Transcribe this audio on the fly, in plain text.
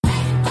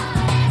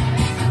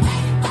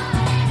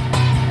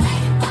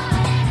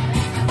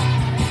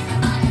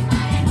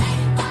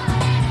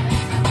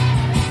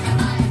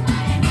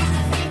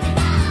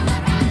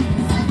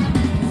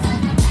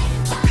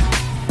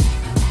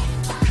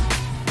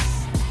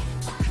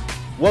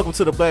Welcome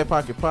to the Black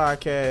Pocket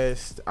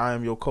Podcast. I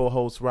am your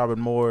co-host, Robert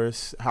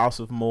Morris,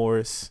 House of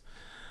Morris,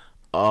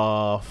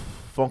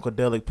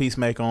 Funkadelic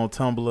Peacemaker on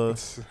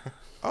Tumblr.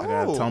 I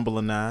got a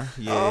Tumblr now.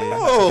 Yeah, I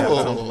got a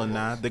Tumblr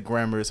now. The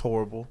grammar is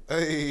horrible.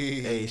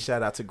 Hey,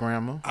 shout out to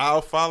grammar.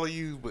 I'll follow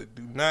you, but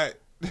do not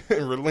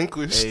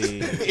relinquish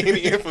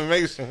any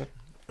information.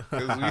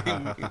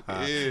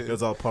 It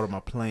was all part of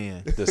my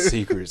plan. The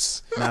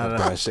secrets of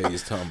Don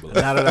Shay's Tumblr.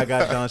 Now that I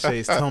got Don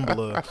Shay's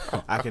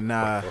Tumblr,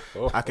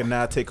 I can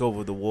now take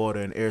over the water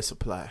and air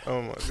supply.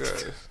 Oh my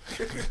gosh.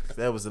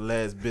 That was the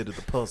last bit of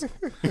the puzzle.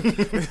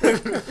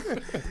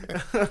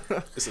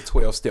 It's a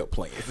 12-step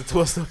plan. It's a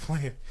 12-step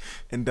plan.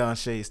 And Don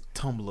Shay's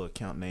Tumblr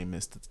account name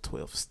is the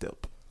 12th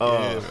step.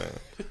 Yeah, man.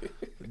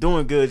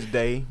 Doing good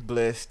today.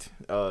 Blessed.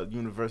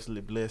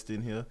 Universally blessed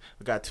in here.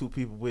 I got two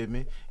people with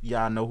me.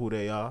 Y'all know who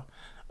they are.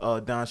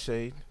 Don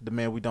Shay, the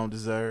man we don't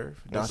deserve.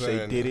 Don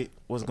Shay did it.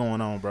 What's going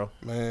on, bro?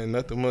 Man,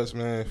 nothing much,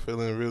 man.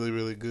 Feeling really,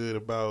 really good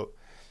about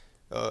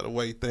the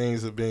way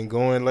things have been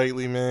going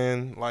lately,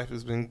 man. Life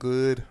has been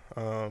good.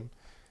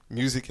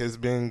 Music has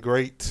been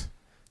great.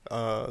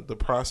 The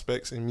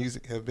prospects in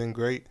music have been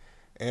great.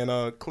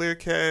 And Clear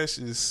Cash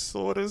is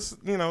sort of,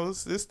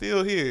 it's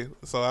still here.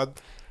 So I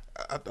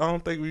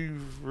don't think we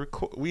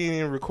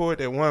didn't record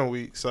that 1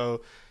 week. So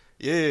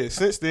yeah,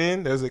 since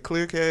then there's a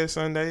Clear Cash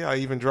Sunday. I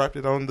even dropped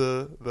it on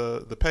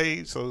the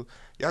page. So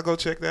y'all go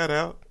check that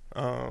out.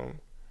 A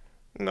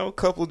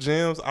couple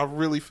gems. I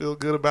really feel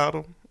good about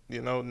them.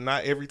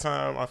 Not every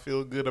time I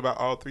feel good about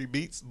all three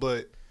beats,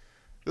 but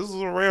this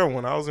was a rare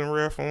one. I was in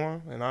rare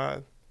form and I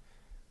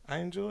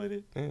enjoyed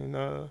it. And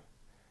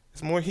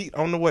it's more heat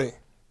on the way.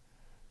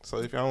 So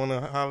if y'all want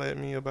to holler at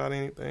me about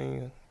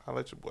anything, holler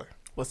at your boy.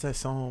 What's that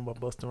song by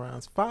Busta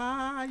Rhymes?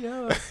 Fire,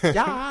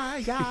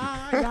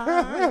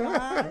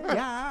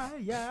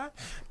 yeah.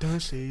 Don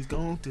Shay's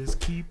gon'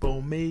 just keep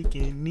on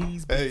making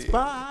these beats. Hey.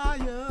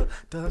 Fire.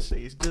 Don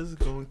Shay's just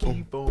gon'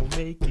 keep on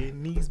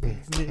making these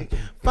beats, nigga.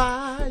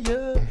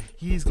 Fire.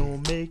 He's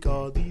gon' make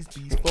all these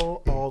beats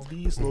for all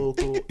these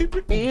local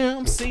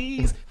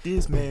MCs.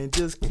 This man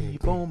just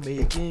keep on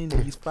making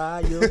these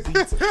fire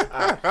beats.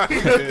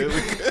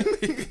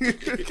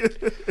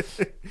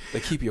 They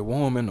keep you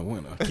warm in the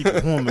winter.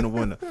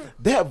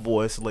 That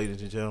voice,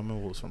 ladies and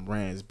gentlemen, was from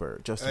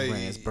Ransburg. Justin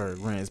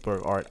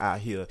Ransburg art out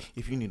here.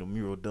 If you need a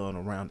mural done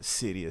around the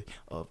city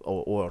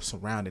or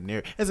surrounding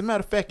area. As a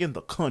matter of fact, in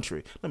the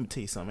country, let me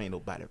tell you something, ain't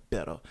nobody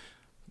better.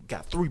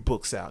 Got 3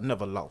 books out,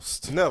 never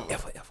lost. Never.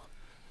 Ever.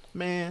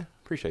 Man,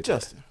 appreciate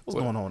Justin, that. what's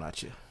going on out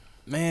here?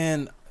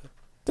 Man,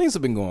 things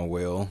have been going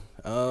well.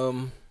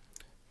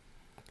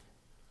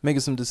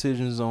 Making some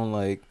decisions on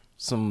like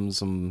some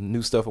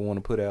new stuff I want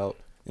to put out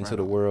into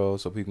the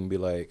world so people can be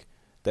like,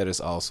 that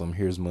is awesome.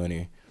 Here's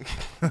money,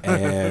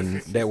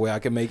 and that way I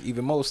can make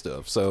even more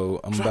stuff. So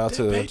I'm about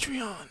to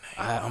Patreon.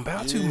 I'm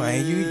about to,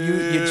 man.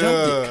 You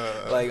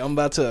jumped it. Like I'm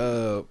about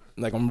to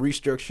I'm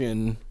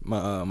restructuring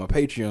my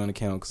Patreon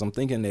account because I'm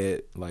thinking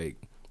that like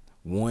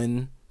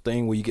one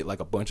thing where you get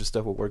like a bunch of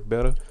stuff will work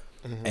better,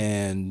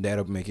 and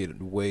that'll make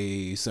it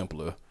way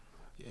simpler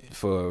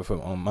for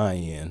on my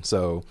end.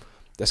 So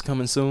that's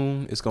coming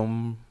soon. It's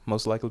gonna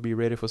most likely be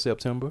ready for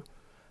September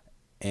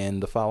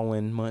and the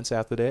following months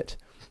after that.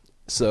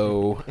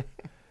 So,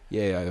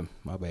 yeah,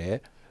 my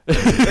bad.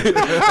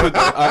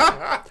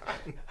 I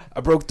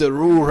broke the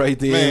rule right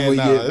there.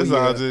 Man, it's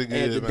all just add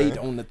good, the man. date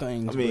on the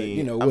things. I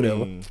mean, but,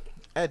 whatever.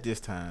 At this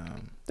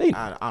time,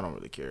 I don't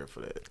really care for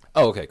that.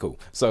 Oh, okay, cool.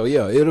 So,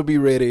 yeah, it'll be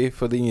ready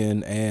for the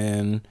end.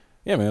 And,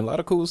 yeah, man, a lot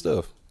of cool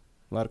stuff.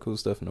 A lot of cool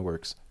stuff in the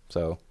works.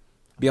 So,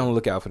 be on the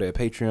lookout for that.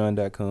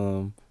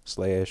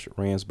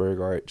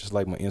 Patreon.com/RansburgArt, just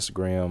like my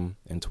Instagram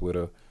and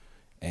Twitter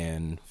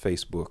and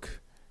Facebook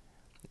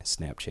and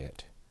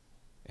Snapchat.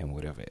 And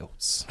whatever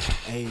else.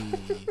 Hey,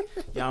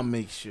 y'all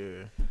make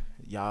sure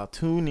y'all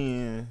tune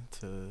in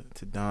to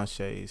Don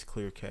Shay's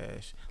Clear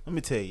Cash. Let me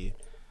tell you,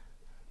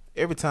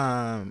 every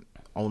time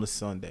on a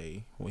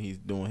Sunday when he's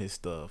doing his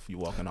stuff, you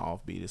walk in the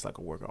offbeat, it's like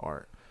a work of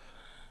art.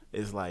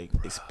 It's like,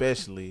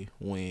 especially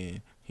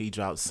when he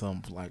drops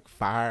some like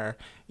fire,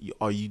 you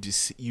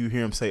hear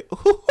him say,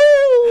 ooh,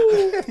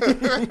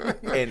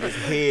 and his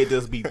head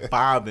just be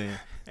bobbing,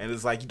 and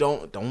it's like, you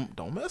don't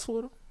mess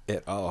with him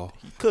At all.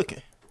 He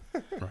cooking.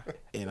 Right.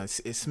 And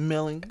it's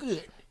smelling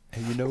good.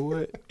 And you know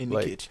what? In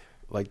the kitchen.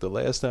 Like the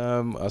last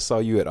time I saw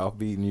you at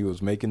Offbeat and you was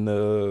making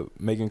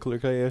Clear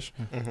Cash,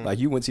 like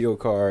you went to your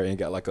car and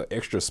got like an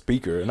extra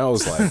speaker, and I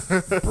was like,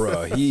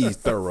 bruh, he's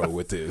thorough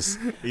with this.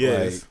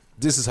 Yes. Like,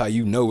 this is how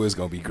you know it's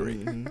gonna be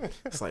great.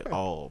 It's like,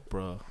 oh,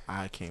 bruh,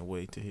 I can't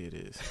wait to hear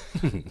this.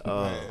 Man,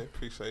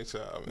 appreciate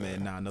y'all,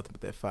 man. Nothing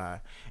but that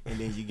fire. And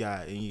then you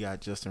got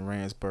Justin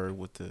Ransburg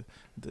with the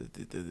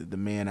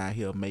man out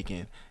here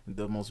making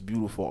the most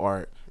beautiful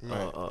art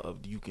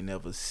you can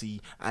ever see.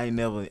 I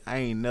never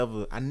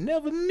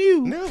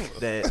knew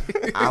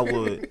that I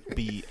would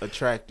be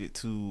attracted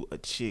to a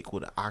chick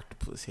with an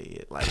octopus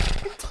head. Like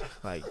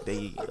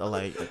they are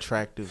like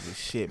attractive as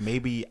shit.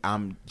 Maybe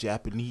I'm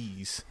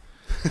Japanese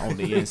on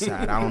the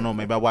inside. I don't know.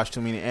 Maybe I watch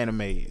too many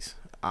animes.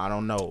 I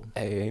don't know.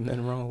 Hey, ain't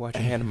nothing wrong with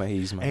watching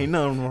animes, man. Ain't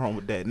nothing wrong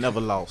with that. Never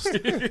lost.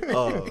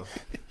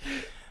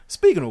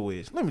 Speaking of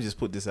which, let me just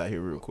put this out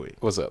here real quick.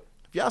 What's up?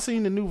 Have y'all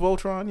seen the new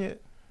Voltron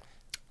yet?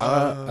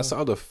 I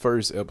saw the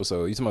first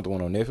episode. You talking about the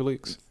one on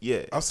Netflix?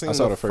 Yeah. I've seen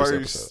the first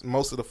episode.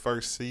 Most of the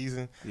first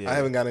season. Yeah. I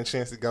haven't gotten a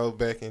chance to go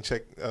back and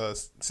check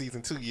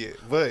season 2 yet,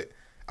 but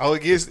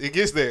it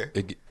gets there.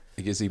 It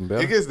gets even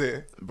better. It gets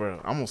there.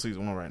 Bro, I'm on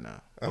season 1 right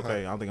now.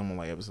 Okay, I think I'm on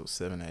like episode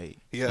 7 or 8.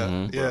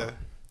 Yeah, yeah.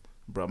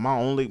 Bro, my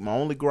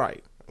only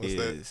gripe What's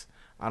is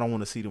I don't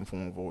want to see them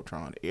form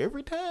Voltron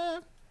every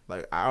time.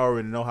 Like, I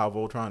already know how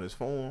Voltron is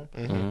formed.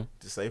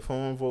 Just say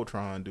form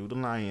Voltron, do the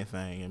lion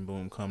thing, and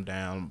boom, come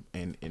down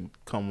and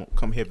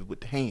come heavy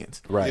with the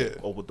hands. Right. Yeah.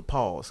 Or with the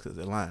paws, because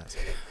they're lions.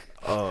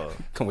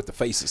 Come with the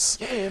faces.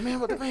 Yeah, man,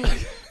 but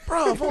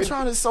bro,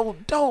 Voltron is so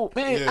dope,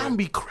 man. Yeah. I'm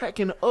be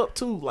cracking up,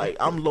 too. Like,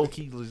 I'm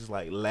low-key just,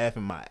 like,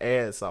 laughing my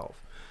ass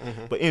off.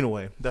 But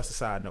anyway, that's a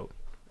side note.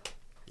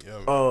 Yeah,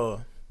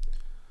 man.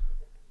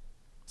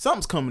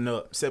 Something's coming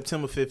up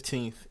September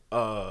 15th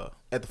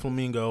at the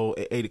Flamingo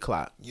at 8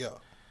 o'clock. Yeah.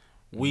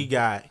 We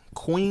got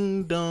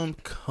Queendom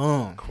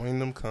come.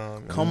 Queendom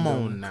come. Come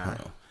on now.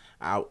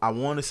 I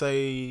want to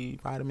say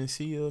Vitamin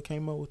C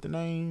came up with the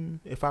name.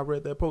 If I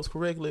read that post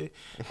correctly,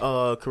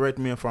 correct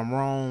me if I'm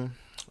wrong.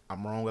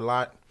 I'm wrong a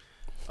lot.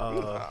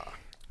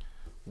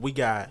 We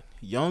got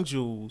Yung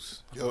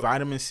Jewelz,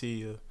 Vitamin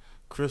C,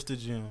 Krystal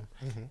Gem,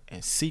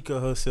 and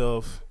SIKA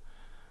herself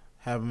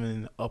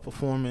having a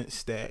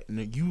performance that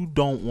you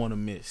don't want to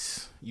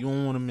miss. You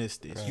don't want to miss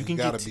this. Man, you can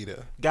gotta be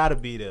there. Gotta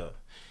be there.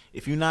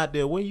 If you're not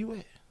there, where you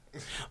at?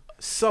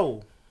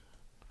 So,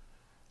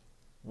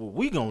 what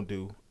we gonna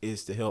do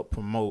is to help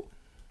promote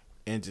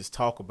and just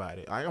talk about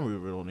it. I don't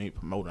really don't need to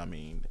promote. I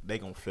mean, they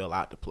gonna fill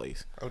out the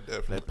place. Oh,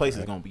 definitely. That place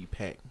is gonna be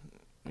packed.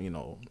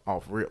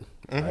 Off rip.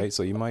 Right,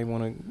 so you might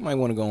want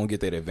to go and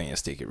get that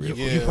advance ticket real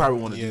quick. You probably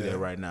want to do that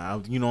right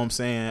now. You know what I'm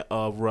saying?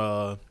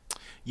 What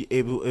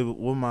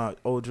my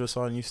old dress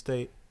sergeant used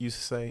to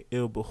say,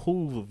 it'll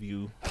behoove of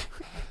you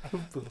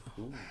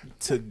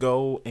to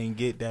go and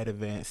get that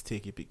advance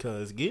ticket,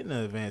 because getting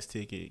an advance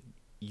ticket,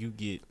 you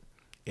get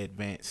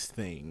advanced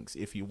things.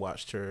 If you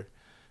watched her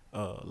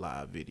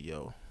live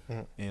video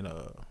and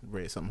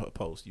read some of her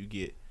posts, you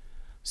get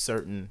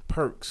certain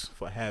perks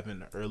for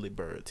having an early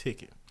bird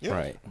ticket,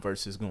 right?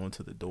 Versus going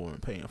to the door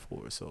and paying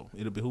for it. So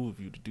it'll behoove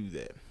you to do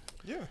that.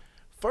 Yeah.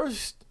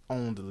 First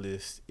on the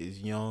list is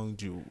Yung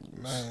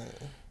Jewelz. Man.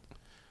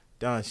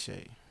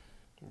 Danshay.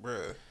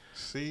 Bruh.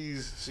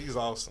 She's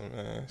awesome,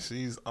 man.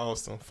 She's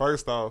awesome.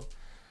 First off,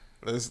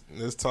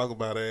 let's talk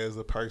about her as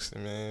a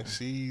person, man.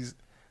 She's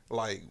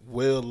like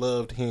well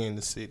loved here in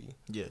the city.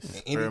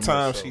 Yes. And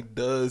anytime she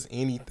does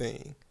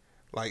anything,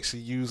 like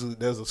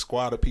there's a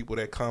squad of people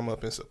that come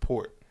up and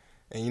support.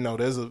 And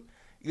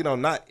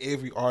not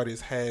every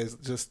artist has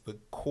just the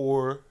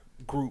core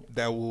group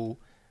that will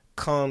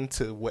come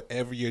to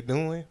whatever you're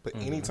doing, but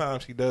anytime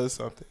she does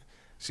something,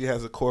 she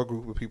has a core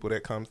group of people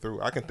that come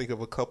through. I can think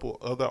of a couple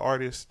other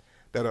artists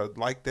that are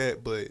like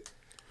that, but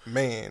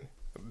man,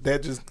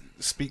 that just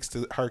speaks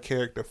to her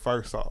character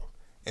first off.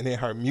 And then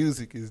her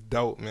music is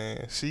dope,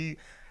 man.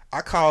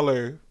 I call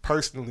her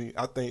personally,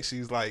 I think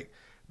she's like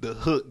the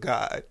hook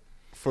god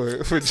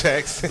for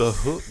Jackson. The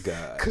hook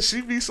guy. Cause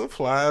she be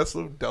supplying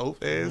some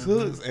dope ass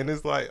hooks. And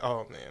it's like,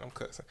 oh man, I'm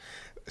cussing.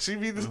 She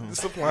be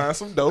supplying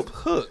some dope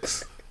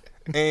hooks.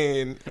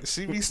 And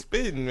she be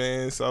spitting,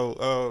 man.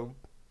 So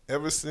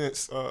ever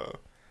since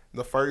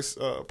the first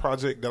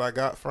project that I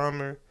got from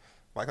her,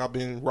 like I've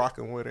been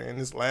rocking with her. And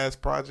this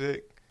last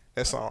project,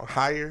 that song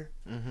Higher,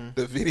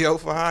 the video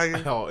for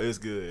Higher. Oh, it's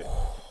good.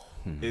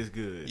 It's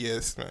good.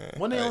 Yes, man.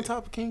 When they on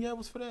top of King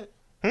Edwards for that?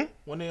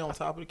 When they on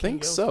top of the King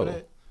Edwards so. for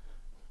that?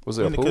 Was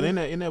it a pool? In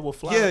that will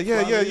fly.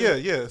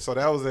 Yeah. So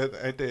that was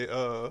at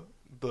the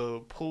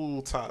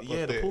pool top. Yeah,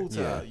 up the there. pool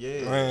top.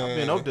 Yeah. Man. I've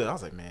been up there. I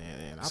was like,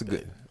 man,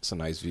 It's a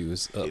nice view.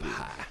 It's up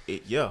high.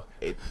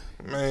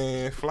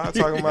 Man, Fly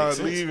talking about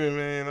leaving,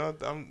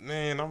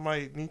 man. I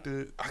might need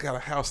to. I got a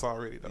house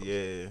already though.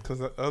 Yeah.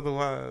 Because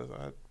otherwise,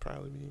 I'd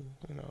probably be,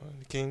 in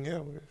the King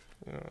Edwards.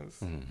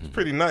 It's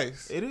pretty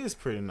nice. It is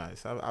pretty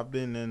nice. I've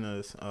been in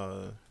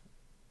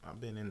I've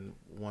been in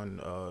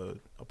one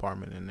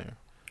apartment in there.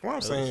 What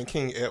I'm saying,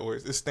 King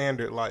Edwards, it's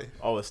Standard Life.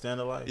 Oh, it's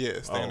Standard Life.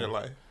 Yeah, Standard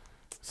Life.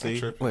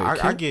 See, Wait,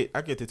 I get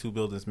the two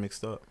buildings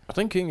mixed up. I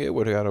think King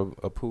Edward got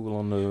a pool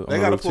on the. They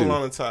got a pool too.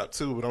 on the top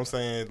too, but I'm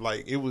saying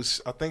like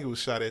I think it was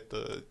shot at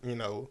the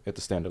at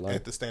the Standard Life.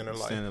 At the Standard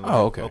Life.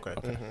 Oh, okay.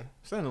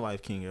 Standard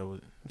Life, King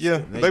Edward. Yeah,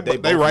 they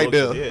both right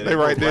there. local. Yeah, they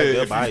right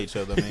there by each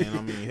other, man.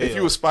 I mean, if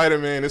you was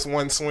Spider-Man, it's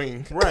one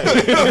swing. Right.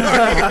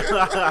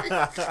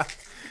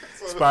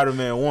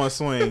 Spider-Man, one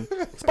swing.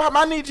 Spider-Man,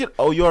 I need you.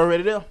 Oh, you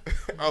already there?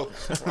 Oh,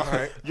 all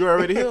right. You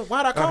already here?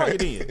 Why'd I call you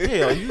then?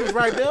 Hell, you was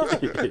right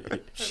there?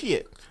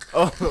 Shit.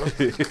 Oh.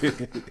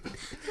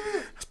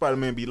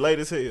 Spider-Man be late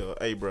as hell.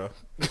 Hey, bro.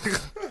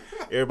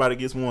 Everybody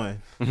gets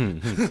one.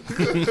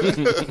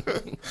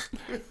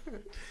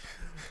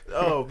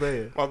 Oh,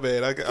 man. My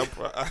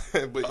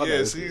bad. But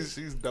yeah,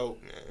 she's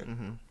dope,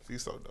 man.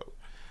 She's so dope.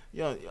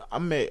 I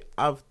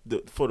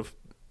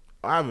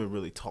haven't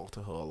really talked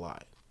to her a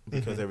lot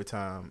because every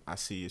time I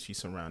see her, she's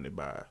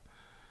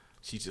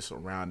just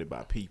surrounded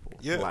by people.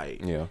 Yeah.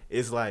 Like,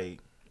 it's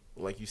like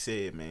you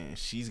said, man,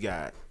 she's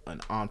got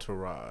an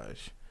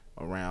entourage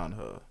around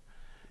her.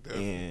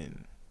 Definitely.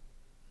 And,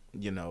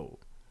 you know,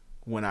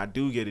 when I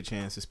do get a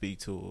chance to speak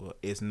to her,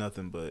 it's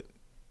nothing but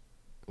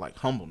like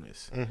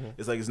humbleness.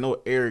 It's like, it's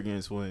no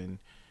arrogance when,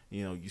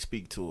 you know, you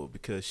speak to her,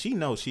 because she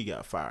knows she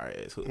got fire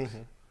ass hooks.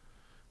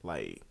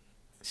 Like,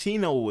 she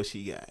know what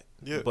she got.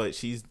 Yeah. But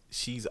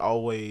she's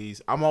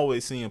always, I'm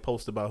always seeing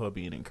posts about her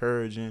being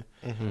encouraging.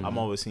 I'm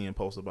always seeing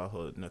posts about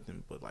her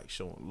nothing but like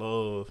showing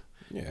love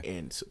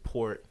and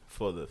support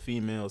for the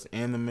females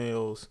and the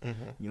males.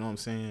 You know what I'm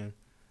saying?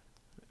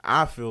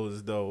 I feel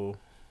as though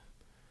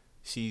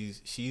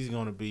she's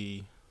gonna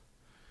be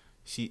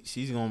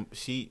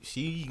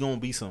gonna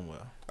be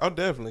somewhere. Oh,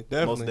 definitely.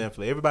 Most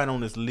definitely. Everybody on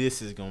this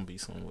list is gonna be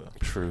somewhere.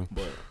 True.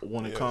 But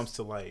when it comes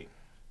to like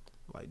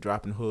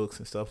dropping hooks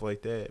and stuff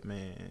like that,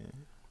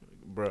 man,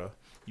 bruh,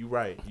 you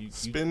right. You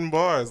spinning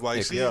bars.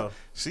 Like,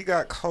 she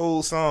got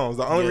cold songs.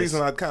 The only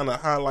reason I kind of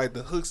highlight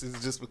the hooks is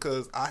just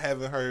because I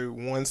haven't heard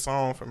one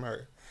song from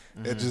her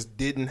that just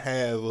didn't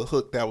have a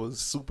hook that was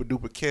super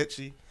duper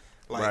catchy.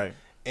 Like,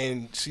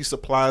 and she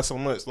supplies so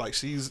much. Like,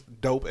 she's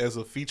dope as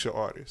a feature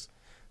artist.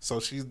 So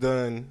she's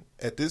done,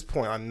 at this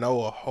point, I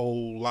know a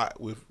whole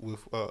lot with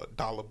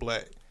Dollar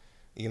Black.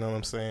 You know what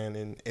I'm saying?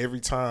 And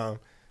every time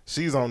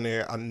she's on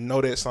there, I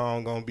know that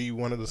song gonna be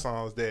one of the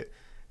songs that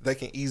they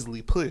can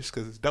easily push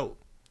because it's dope.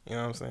 You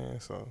know what I'm saying?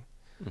 So,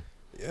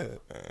 yeah,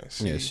 man.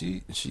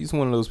 She's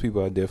one of those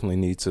people I definitely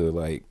need to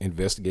like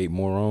investigate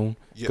more on,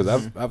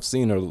 because I've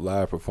seen her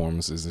live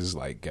performances. It's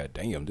like, god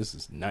damn, this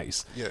is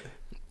nice. Yeah.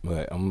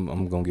 But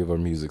I'm gonna give her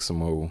music some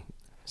more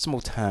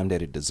time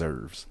that it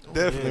deserves.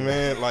 Definitely,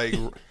 man. Like,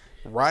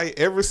 Riot.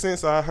 Ever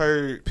since I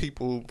heard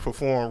people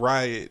perform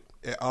Riot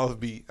at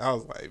Offbeat, I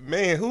was like,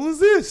 man, who is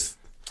this?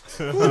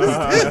 Who is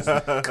this?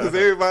 Because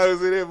everybody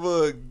was in there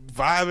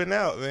vibing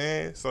out,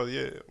 man. So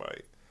yeah,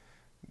 like,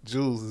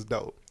 Jewelz is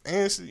dope.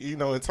 And she, you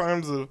know, in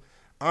terms of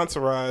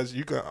entourage,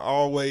 you can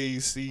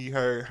always see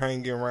her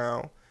hanging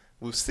around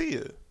with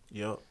Sia.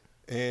 Yep.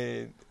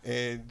 And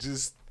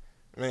just,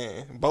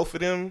 man, both of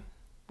them.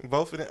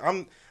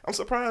 I'm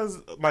surprised.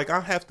 Like, I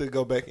have to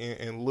go back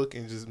and look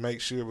and just make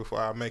sure before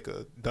I make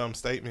a dumb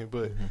statement.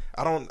 But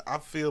I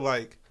feel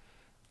like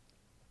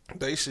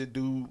they should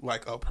do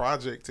like a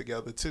project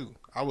together too.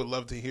 I would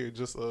love to hear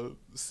just a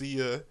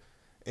Sia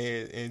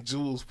and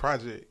Jewelz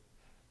project.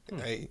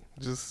 Hey,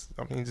 just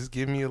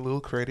give me a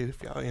little credit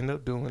if y'all end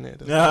up doing it.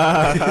 But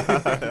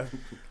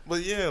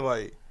yeah,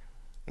 like,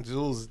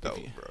 Jewelz is dope,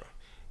 bro.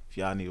 If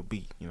y'all need a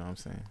beat, you know what I'm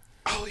saying?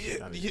 Oh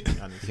yeah.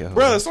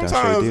 Bro,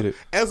 sometimes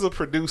as a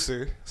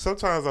producer,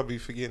 sometimes I'll be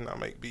forgetting I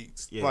make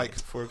beats, like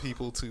for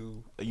people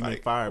to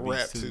make fire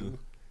rap beats too.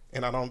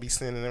 And I don't be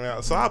sending them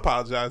out. So I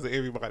apologize to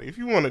everybody. If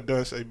you want a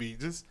Dunshay beat,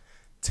 just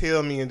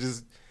tell me and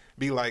just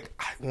be like,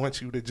 I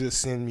want you to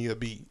just send me a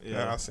beat, and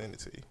I'll send it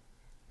to you.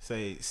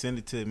 Send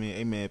it to me.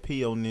 Hey man,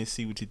 P on this.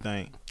 See what you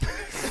think.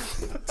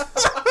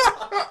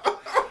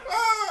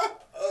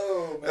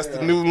 That's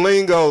the new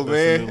lingo,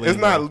 man. It's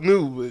not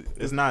new, but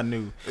it's not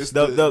new. It's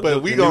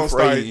but we gonna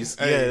start.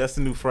 Yeah, that's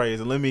the new phrase.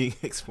 And let me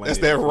explain. That's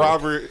that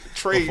Robert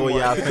trade. Before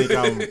y'all think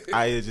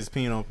I just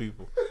peeing on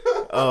people.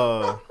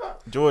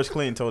 George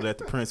Clinton told that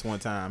to Prince one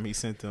time. He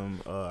sent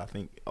them, I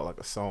think, like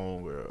a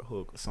song or a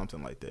hook or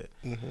something like that.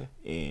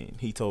 And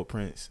he told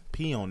Prince,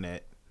 "Pee on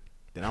that,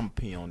 then I'm gonna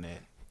pee on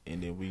that,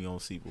 and then we gonna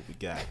see what we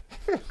got."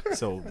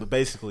 So, but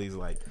basically, it's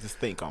like, just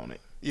think on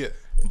it. Yeah.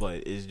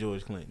 But it's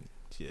George Clinton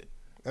shit.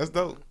 That's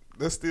dope.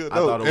 That's still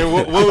dope.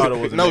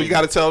 You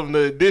got to tell them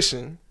the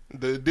addition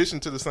to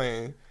the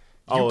saying.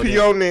 You pee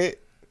on that.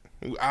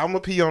 I'm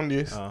gonna pee on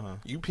this.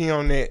 You pee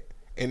on that,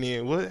 and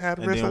then what? How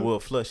the rest? And then we'll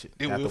flush it.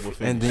 We'll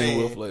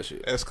flush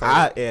it. That's cool.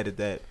 I added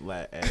that.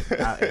 I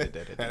added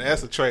that.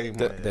 That's a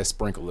trademark. That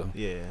sprinkler.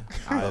 Yeah,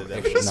 I added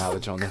that extra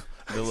knowledge on that.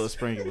 The little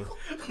sprinkler.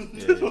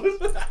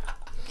 Yeah.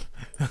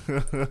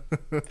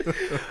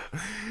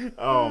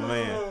 Oh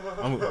man,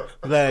 I'm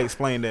glad I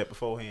explained that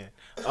beforehand.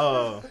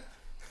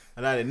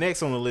 Now the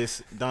next on the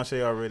list,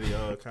 Dunshay already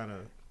kind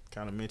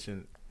of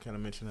mentioned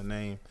her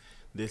name.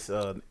 This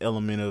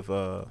element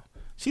of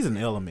she's an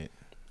element.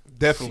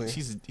 Definitely,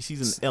 she's an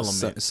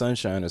element.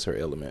 Sunshine is her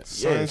element.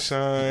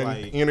 Sunshine,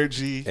 like,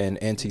 energy, and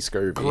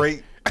anti-scurvy.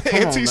 Great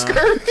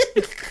anti-scurvy.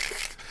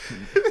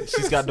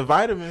 She's got the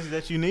vitamins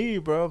that you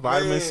need, bro.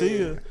 Vitamin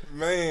C.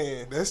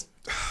 Man, that's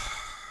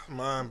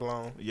mind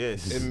blown.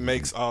 Yes, it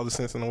makes all the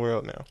sense in the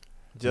world now.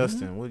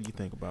 Justin, what do you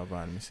think about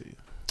vitamin C?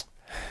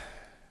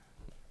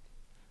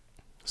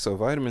 So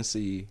vitamin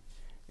C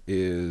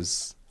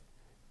is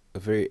a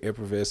very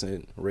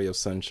effervescent ray of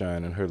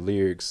sunshine, and her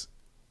lyrics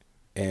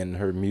and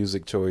her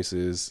music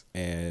choices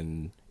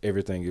and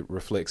everything, it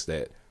reflects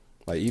that.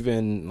 Like,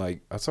 even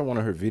like I saw one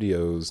of her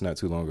videos not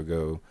too long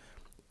ago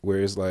where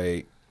it's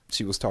like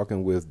she was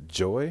talking with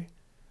Joy,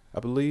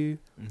 I believe,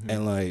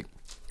 and like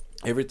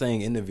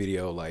everything in the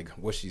video, like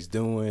what she's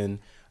doing,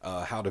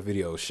 how the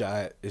video is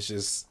shot, it's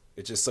just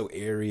it's just so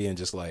airy and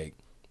just like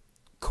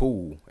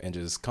cool and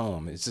just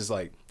calm. It's just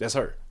like that's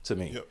her to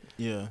me. Yep.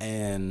 Yeah.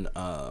 And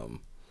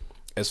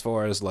as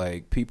far as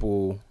like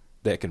people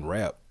that can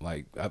rap,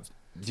 like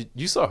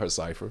you saw her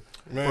cipher,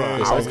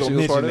 Man. I was gonna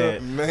mention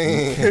that.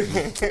 Man.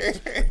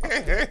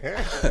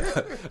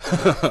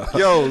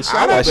 Yo,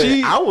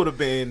 I would have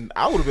been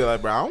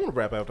like, bro, I want to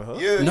rap after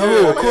her. Yeah, no,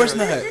 yeah, of course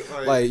yeah.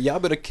 not. Like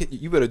y'all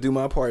you better do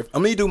my part.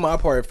 I'm gonna do my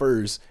part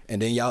first, and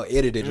then y'all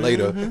edit it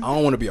later. I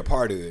don't want to be a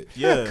part of it.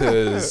 Yeah,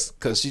 cause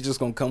she's just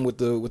gonna come with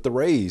the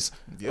rays.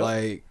 Yep.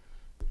 Like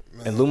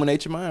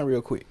illuminate your mind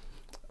real quick.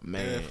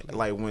 Man,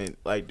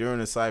 like during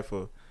the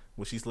cipher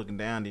when she's looking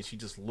down, then she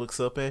just looks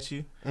up at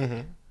you.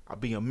 I'll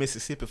be a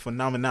Mississippi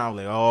phenomenon.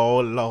 Like, oh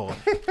Lord,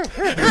 here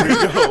we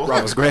go. Bro,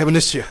 I was grabbing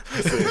this shit.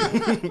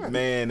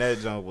 Man, that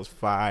junk was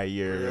fire.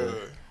 Yeah.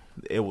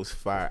 It was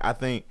fire. I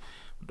think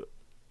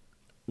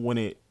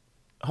when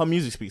her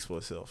music speaks for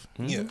itself.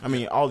 Yeah. I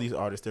mean, all these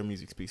artists, their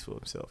music speaks for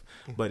itself.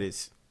 But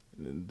it's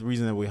the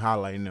reason that we're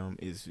highlighting them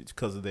is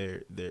because of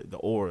the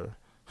aura.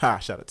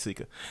 Shout out to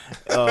SIKA.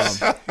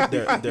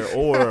 Their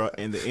aura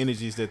and the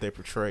energies that they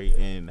portray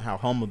and how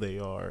humble they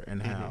are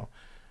and how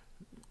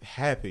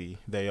happy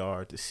they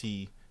are to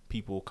see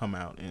people come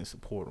out and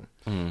support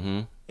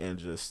them. And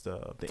just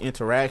the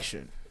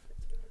interaction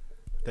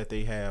that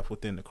they have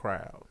within the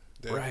crowd.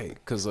 Right,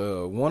 because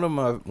one of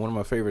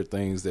my favorite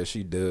things that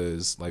she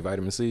does, like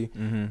Vitamin C,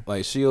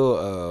 like she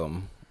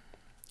did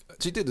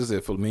this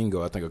at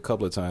Flamingo, I think, a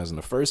couple of times. And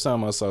the first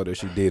time I saw that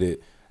she did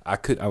it, I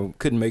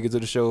couldn't make it to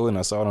the show, and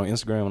I saw it on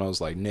Instagram, and I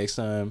was like, next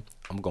time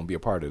I'm gonna be a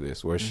part of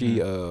this. Where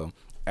she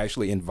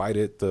actually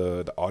invited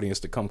the audience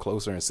to come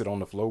closer and sit on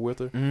the floor with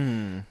her.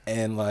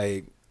 And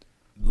like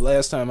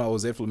last time I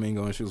was at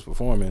Flamingo and she was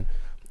performing,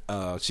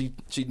 she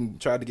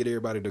tried to get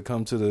everybody to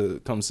come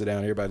sit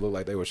down. Everybody looked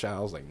like they were shy.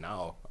 I was like,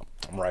 no,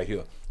 I'm right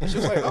here. And she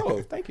was like,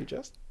 oh, thank you,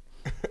 Justin.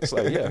 It's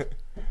like, yeah,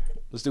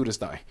 let's do this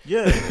thing.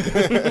 Yeah.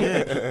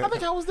 I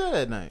think I was there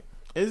that night.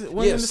 Is it in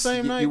the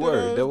same night? You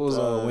were. That was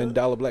when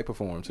Dollar Black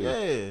performed too.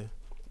 Yeah.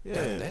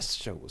 Damn, that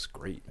show was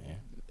great, man.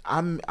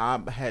 I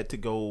had to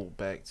go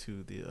back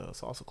to the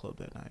salsa club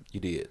that night.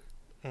 You did.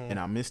 And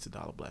I missed the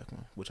Dollar Black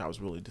one, which I was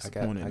really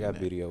disappointed. I got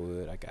video of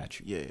it. I got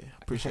you. Yeah,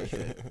 appreciate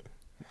that.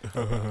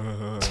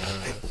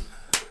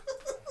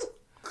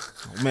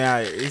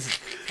 Man,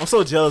 I'm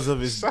so jealous of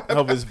his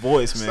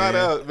voice, man. Shout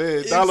out,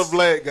 man. Dollar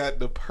Black got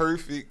the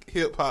perfect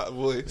hip hop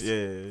voice.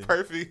 Yeah,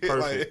 perfect.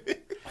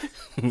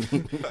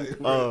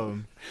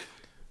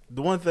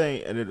 The one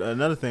thing, and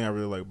another thing I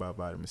really like about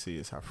Vitamin C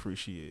is how free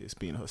she is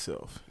being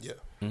herself. Yeah.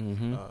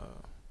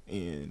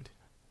 And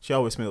she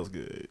always smells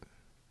good.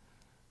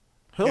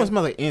 She always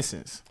smells like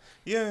incense.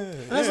 Yeah.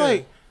 And I was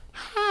like,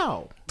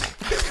 how?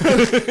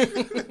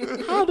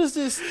 How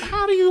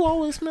do you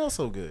always smell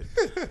so good?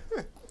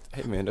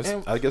 Hey man,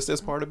 I guess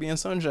that's part of being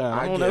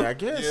sunshine. I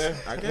guess. Yeah.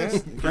 I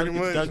guess. Pretty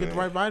much. Gotta get the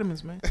right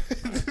vitamins, man.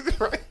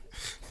 Right.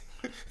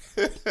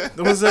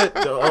 Was that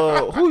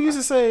who used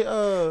to say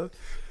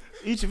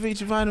each of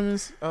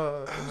vitamins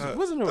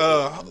wasn't it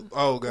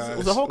oh god.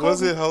 Was it Hulk Hogan?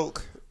 Was it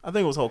Hulk? I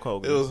think it was Hulk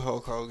Hogan. It was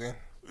Hulk Hogan.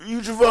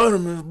 Eat your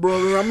vitamins,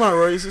 brother. I'm not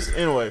racist.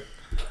 Anyway,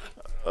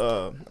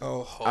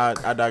 Hulk.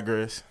 I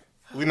digress.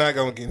 We're not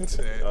gonna get into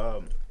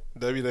that.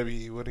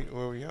 WWE, where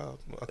we y'all?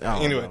 Okay.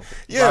 Anyway,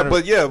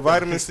 know.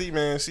 Vitamin C,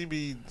 man. She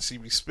be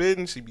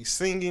spitting, she be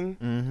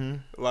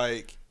singing,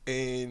 like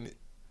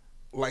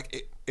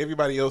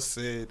everybody else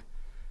said,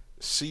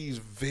 she's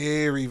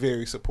very,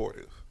 very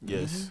supportive.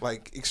 Yes,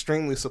 like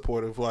extremely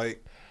supportive.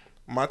 Like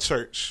my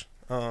church,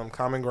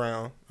 Common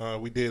Ground,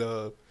 we did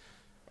a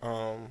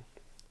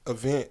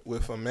event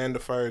with Amanda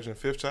Farge and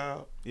Fifth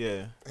Child.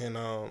 Yeah, and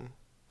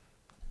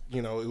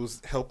it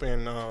was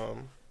helping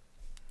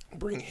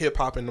bring hip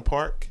hop in the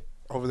park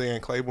over there in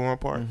Claiborne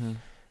Park.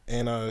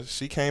 And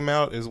she came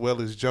out as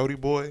well as Jody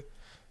Boy,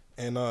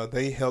 and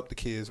they helped the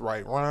kids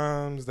write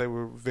rhymes. They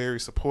were very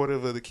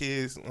supportive of the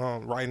kids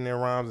writing their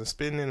rhymes and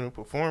spitting it and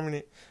performing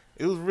it.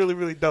 It was really,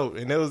 really dope.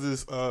 And there was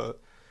this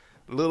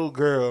little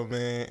girl,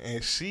 man,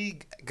 and she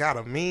got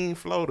a mean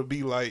flow to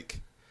be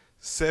like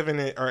 7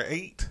 or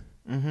 8.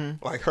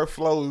 Like her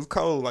flow was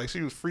cold. Like she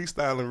was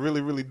freestyling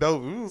really, really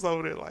dope. We was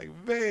over there like,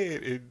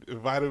 man, and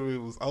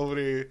Vitamin was over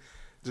there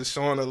just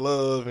showing her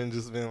love and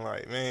just being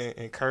like, man,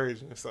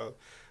 encouraging. So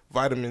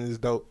Vitamin is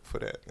dope for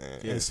that, man.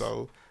 Yes. And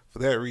so for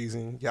that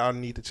reason, y'all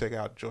need to check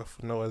out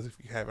Joyful Noise if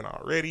you haven't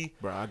already.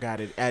 Bro, I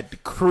got it at the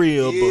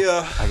crib.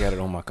 Yeah. I got it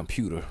on my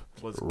computer.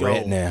 Let's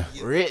right go. now.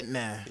 Yeah. Right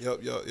now.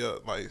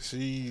 Yep. Like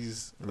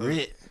she's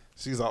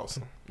she's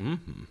awesome.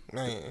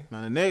 Man.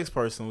 Now the next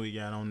person we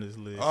got on this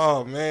list.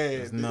 Oh man.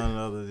 Is none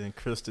other than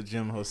Krystal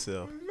Gem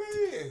herself. Man.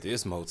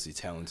 This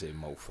multi-talented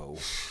mofo.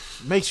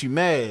 Makes you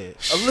mad.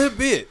 A little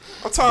bit.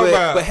 I'm talking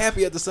about. But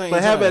happy at the same time.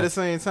 But happy at the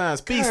same time.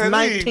 Speaks God,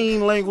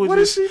 19 languages. What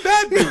does she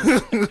not do?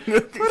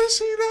 What does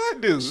she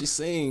not do? She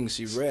sings,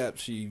 she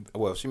raps, she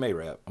may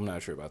rap. I'm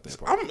not sure about that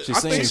part. I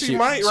think she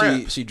might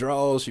rap. She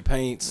draws, she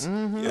paints.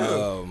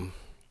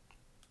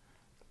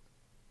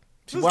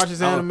 She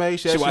watches anime.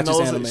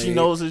 She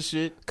knows her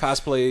shit.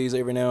 Cosplays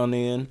every now and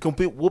then.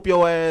 Whoop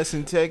your ass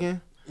in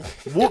Tekken.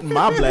 whooped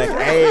my black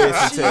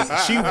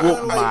ass. She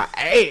whooped my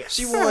ass.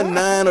 She won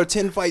 9 or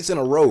 10 fights in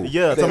a row.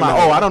 Yeah, talking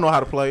about, I don't know how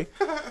to play.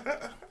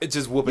 It's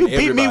just whooping You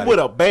beat everybody. me with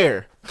a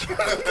bear.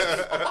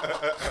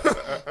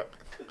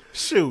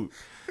 Shoot.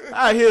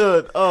 I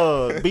hear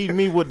beat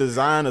me with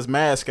designer's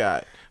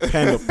mascot.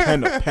 Panda,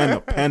 panda,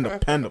 panda, panda,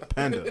 panda,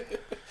 panda.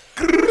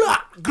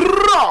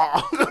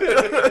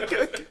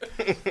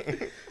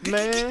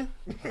 Man,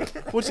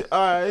 what you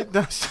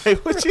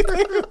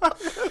think about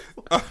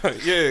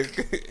Yeah,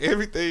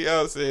 everything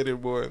y'all said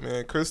it, boy,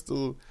 man.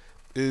 Krystal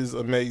is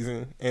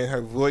amazing, and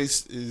her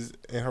voice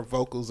and her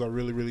vocals are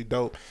really, really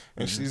dope.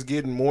 And she's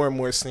getting more and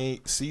more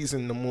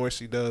seasoned the more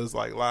she does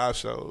like live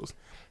shows.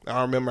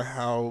 I remember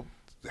how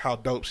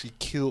dope she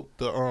killed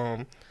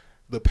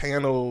the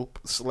panel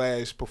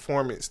 /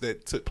 performance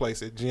that took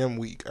place at Gym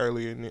Week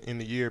earlier in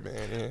the year,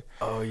 man. And,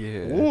 oh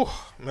yeah, woo,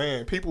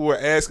 man. People were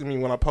asking me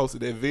when I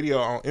posted that video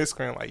on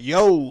Instagram, like,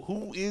 "Yo,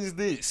 who is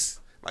this?"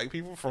 Like,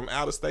 people from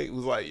out of state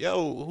was like,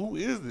 "Yo, who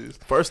is this?"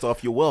 First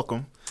off, you're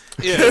welcome.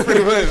 Yeah,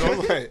 pretty much. I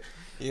was like,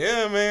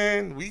 "Yeah,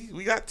 man,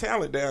 we got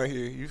talent down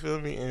here." You feel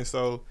me? And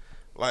so,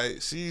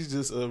 like, she's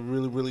just a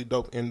really, really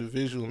dope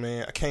individual,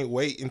 man. I can't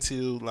wait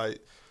until,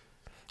 like,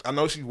 I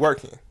know she's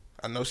working.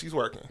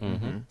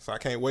 Mm-hmm. So I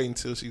can't wait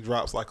until she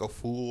drops like a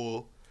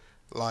full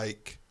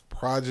like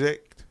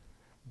project.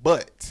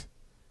 But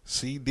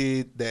she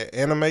did that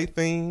anime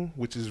thing,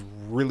 which is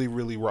really,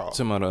 really raw.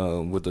 Talking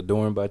about with the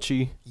Dorn by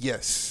Chi.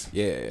 Yes.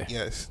 Yeah.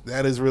 Yes,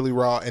 that is really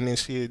raw. And then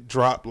she had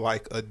dropped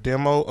like a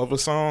demo of a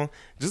song,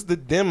 just the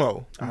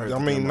demo. I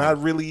mean,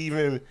 not really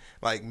even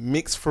like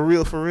mixed for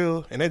real.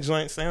 And that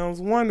joint sounds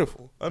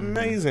wonderful,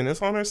 amazing.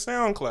 It's on her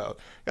SoundCloud.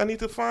 Y'all need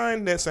to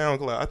find that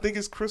SoundCloud. I think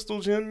it's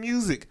Krystal Gem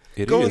Music.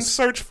 Go and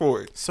search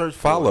for it.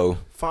 Follow,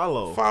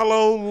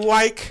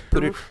 like,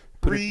 put it.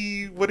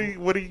 what do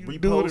you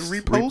do?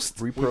 Repost?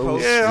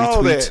 Repost. Yeah,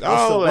 all retweet.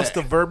 that. What's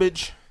the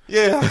verbiage?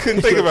 Yeah, I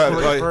couldn't think about it.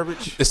 Like,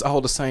 verbiage. It's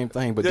all the same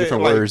thing, but yeah,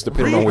 different like, words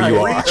depending on where you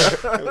are.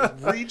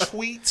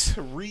 Retweet,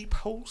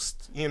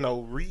 repost,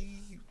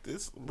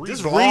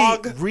 just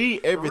read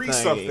everything. Read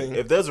something.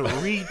 If there's a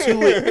read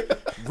to it,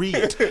 read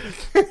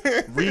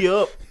it.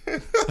 Re-up.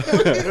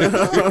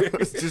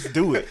 Just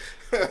do it.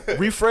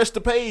 Refresh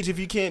the page if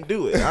you can't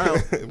do it.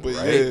 But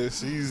right? yeah,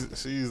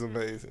 she's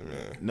amazing,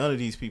 man. None of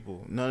these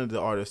people, none of the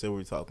artists that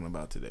we're talking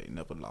about today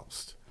never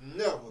lost.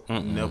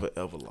 Never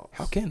ever lost.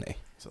 How can they?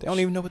 So They don't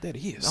even know what that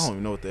is. I don't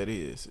even know what that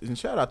is. And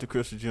shout out to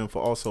Krystal Gem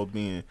for also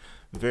being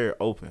very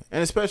open.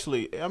 And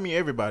especially, I mean,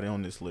 everybody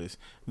on this list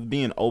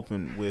being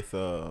open with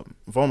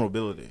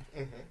vulnerability.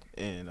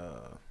 And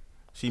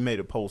she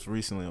made a post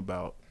recently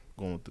about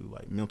going through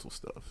like mental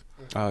stuff.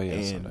 Oh yeah,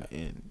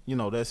 and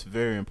that's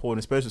very important,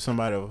 especially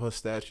somebody of her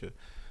stature,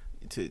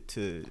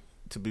 to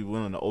be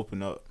willing to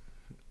open up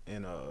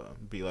and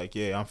be like,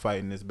 yeah, I'm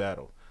fighting this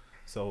battle.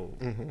 So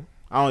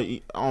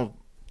I don't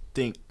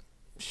think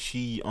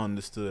she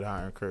understood how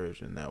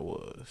encouraging that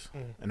was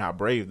and how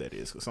brave that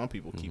is, because some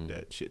people keep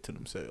that shit to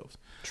themselves.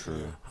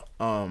 True.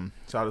 So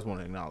I just want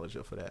to acknowledge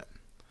her for that.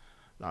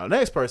 Now, the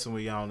next person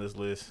we got on this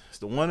list is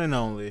the one and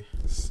only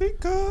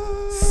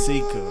SIKA.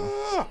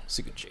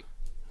 SIKA chick.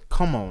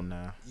 Come on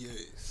now.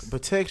 Yes.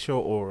 Protect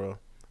your aura.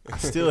 I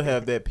still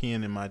have that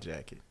pen in my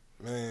jacket.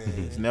 Man.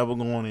 It's never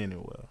going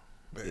anywhere.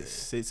 Man. It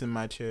sits in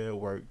my chair at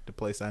work, the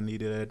place I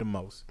need it at the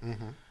most.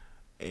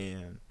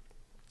 And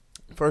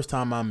first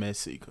time I met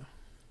SIKA,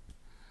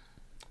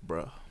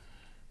 bruh.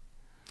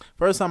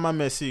 First time I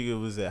met SIKA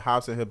was at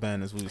Hops and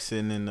Habanas. We was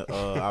sitting in the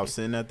I was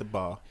sitting at the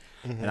bar,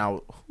 and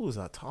who was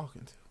I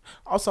talking to?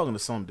 I was talking to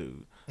some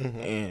dude,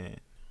 and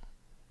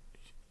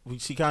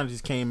she kind of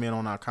just came in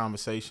on our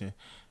conversation,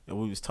 and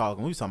we was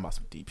talking. We was talking about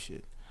some deep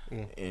shit,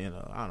 and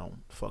I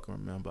don't fucking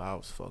remember. I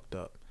was fucked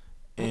up,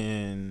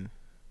 and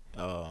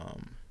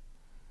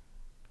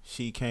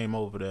she came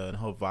over there, and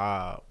her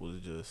vibe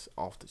was just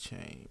off the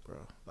chain,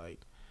 bro.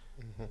 Like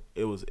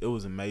it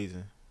was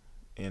amazing,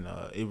 and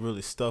it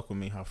really stuck with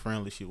me how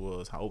friendly she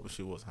was, how open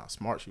she was, how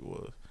smart she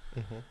was.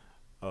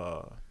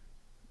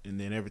 And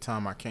then every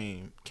time I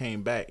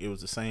came back, it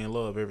was the same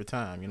love every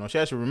time. She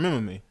actually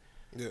remembered me.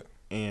 Yeah.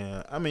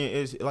 And I mean,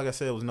 it's like I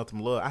said, it was nothing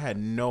but love. I had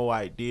no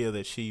idea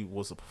that she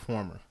was a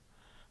performer.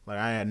 Like,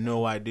 I had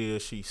no idea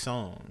she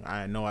sung.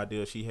 I had no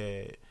idea she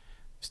had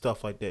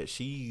stuff like that.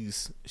 She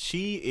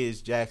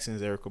is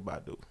Jackson's Erykah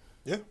Badu.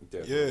 Yeah.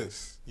 Definitely.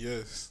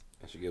 Yes.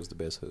 And she gives the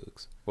best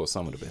hugs. Well,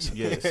 some of the best hugs.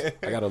 Yes.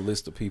 I got a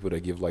list of people that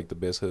give like the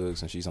best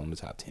hugs, and she's on the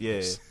top 10.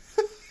 Yeah.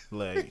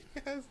 Like,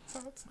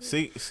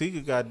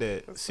 SIKA got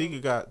that.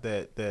 SIKA got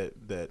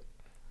that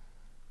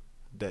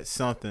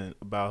something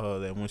about her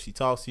that when she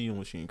talks to you and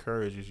when she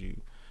encourages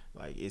you,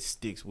 like, it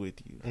sticks with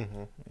you.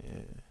 Yeah.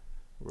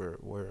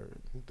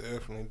 Word.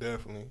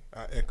 Definitely.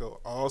 I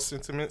echo all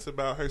sentiments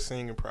about her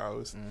singing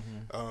prowess.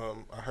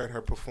 I heard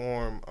her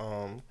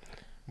perform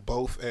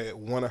both at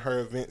one of her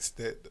events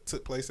that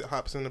took place at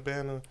Hops and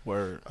Habanas.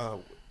 Word.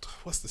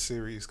 What's the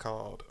series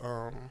called?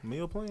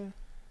 Meal Plan?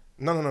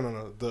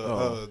 No.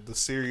 The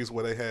series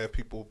where they have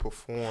people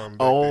perform.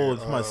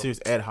 It's my series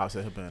at House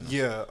of Habana.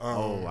 Yeah.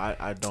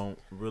 I don't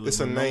really. It's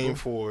remember. a name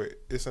for it.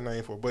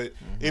 But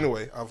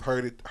anyway, I've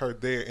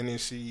heard there, and then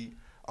she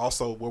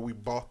also where we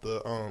bought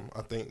the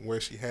I think where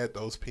she had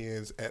those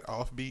pins at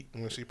Offbeat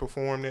when she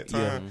performed that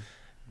time. Yeah.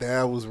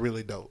 That was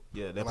really dope.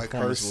 Yeah, that like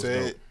her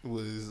set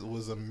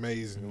was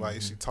amazing.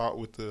 Like she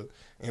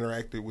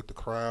interacted with the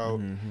crowd,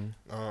 and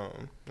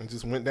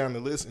just went down the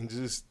list and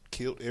just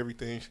killed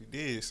everything she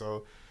did.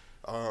 So.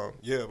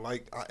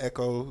 Like I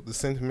echo the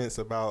sentiments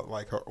about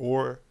like her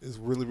aura is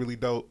really, really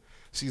dope.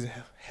 She's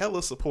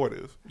hella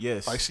supportive.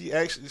 Yes, like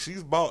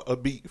she's bought a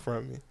beat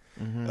from me.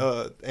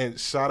 And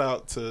shout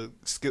out to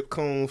Skip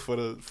Coon for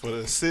the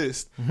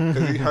assist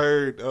because he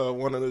heard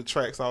one of the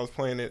tracks I was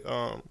playing at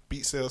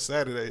Beat Sale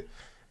Saturday.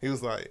 He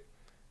was like,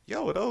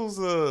 "Yo, are those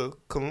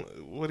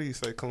what do you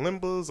say,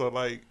 kalimbas or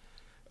like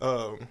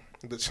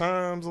the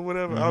chimes or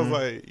whatever?" I was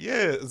like,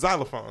 "Yeah,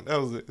 xylophone. That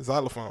was it,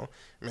 xylophone."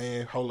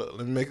 Man, hold up,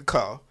 let me make a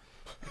call.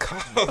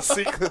 Call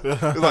Sika.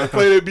 It's like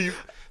play that beat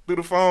through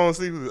the phone.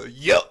 Sika was like,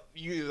 "Yep,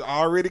 you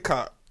already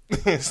caught."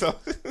 So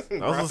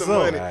that's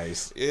so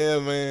nice. Yeah,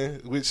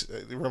 man. Which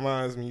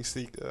reminds me,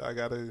 Sika, I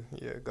gotta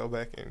go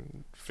back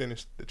and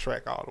finish the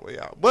track all the way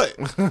out. But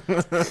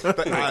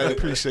I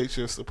appreciate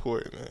your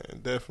support,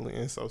 man. Definitely.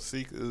 And so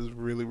Sika is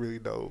really, really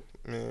dope,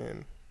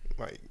 man.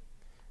 Like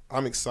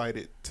I'm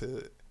excited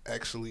to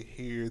actually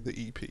hear the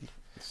EP.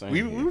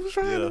 We was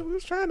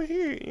trying to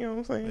hear it, you know what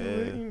I'm saying? Yeah.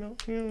 But, you know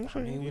what I'm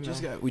saying? I mean,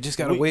 we just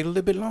gotta wait a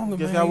little bit longer.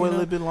 Just gotta wait a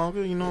little bit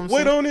longer, you know what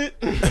I'm saying? Wait on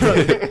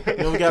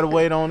it. We gotta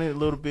wait on it a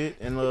little bit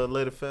and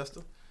let it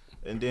fester.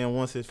 And then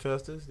once it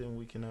festers, then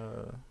we can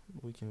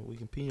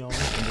pee on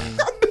it. And then,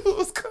 I knew it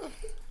was coming.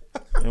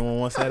 And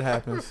once that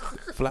happens,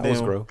 flowers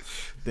grow.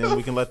 Then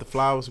we can let the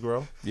flowers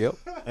grow. Yep.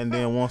 And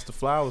then once the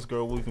flowers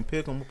grow, we can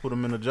pick them, put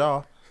them in a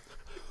jar.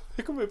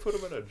 You can put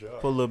them in a jar.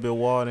 Put a little bit of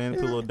water in it,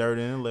 put a little dirt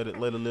in it, let it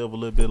live a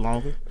little bit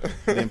longer.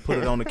 Then put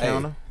it on the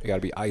counter. It got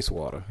to be ice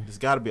water. It's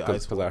got to be ice water.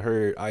 Because I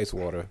heard ice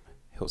water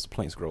helps the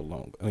plants grow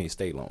longer. I mean,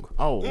 stay longer.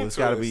 Oh, well, it's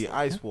got to be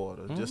ice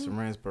water. Justin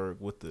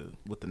Ransburg with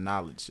the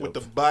knowledge. With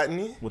the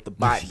botany. With the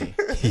botany.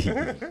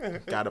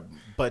 Got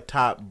a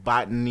top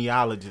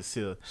botanyologist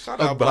here. Shout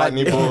out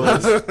Botany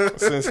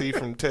Boys. Since he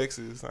from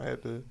Texas, I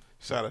had to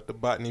shout out the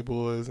Botany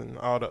Boys and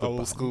all the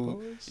old school.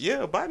 Boys?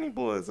 Yeah, Botany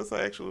Boys. That's an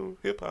actual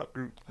hip hop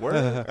group. Word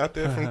out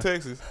there from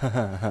Texas.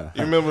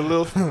 You remember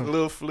Lil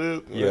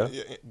Flip? Yeah.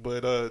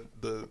 But are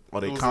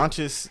they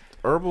conscious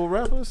herbal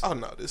rappers? Oh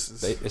no, this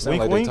is. It sounds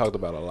like they talked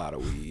about a lot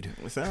of weed.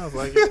 It sounds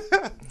like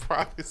it.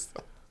 Probably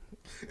so.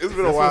 It's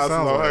been a while since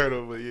I heard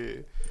of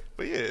it,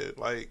 but yeah,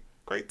 like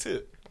great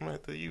tip. I'm gonna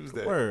have to use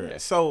that. Word. Yeah.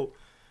 So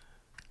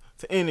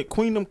to end it,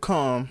 Queendom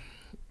come.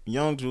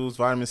 Yung Jewelz,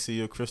 Vitamin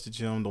C, Krystal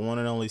Gem, the one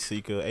and only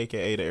Sika,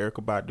 a.k.a. the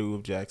Erykah Badu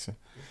of Jackson.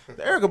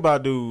 The Erykah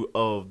Badu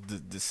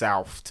of the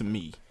South to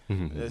me.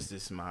 That's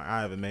just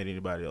I haven't met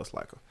anybody else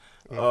like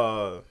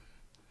her.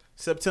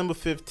 September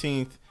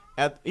 15th,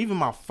 even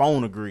my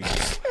phone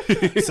agrees.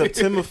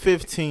 September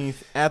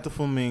 15th at the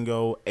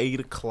Flamingo,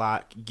 8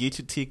 o'clock. Get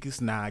your tickets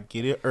now.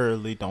 Get it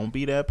early. Don't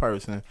be that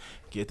person.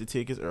 Get the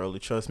tickets early.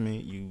 Trust me,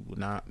 you will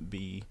not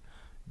be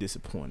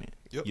disappointed.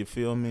 Yep. You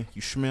feel me?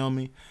 You smell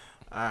me?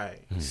 All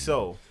right,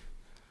 so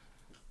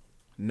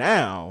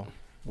now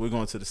we're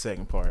going to the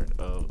second part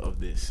of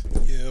this.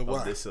 Yeah, why?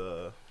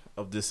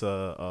 Of this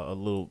a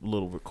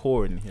little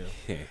recording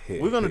here.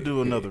 We're gonna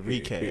do another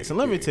recast, and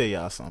let me tell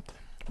y'all something.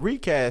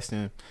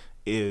 Recasting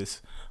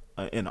is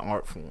an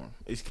art form.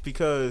 It's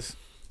because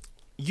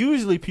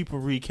usually people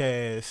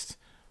recast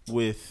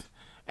with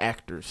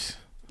actors.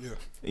 Yeah,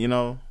 you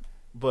know,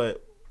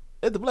 but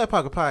at the Black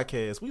Pocket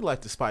Podcast, we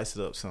like to spice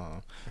it up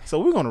some. So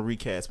we're going to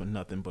recast with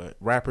nothing but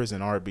rappers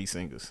and R&B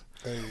singers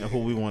and who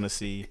we want to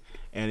see.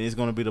 And it's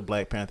going to be the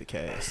Black Panther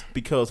cast.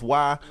 Because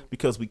why?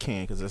 Because we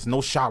can. Because there's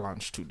no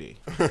challenge today.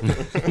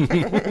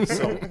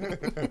 So,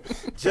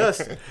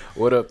 Justin.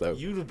 What up, though?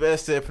 You the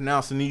best at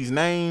pronouncing these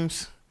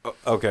names.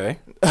 Okay.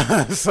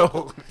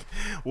 So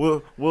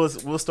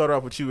we'll start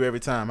off with you every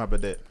time. How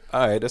about that?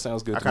 All right, that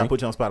sounds good. I can't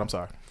put you on the spot. I'm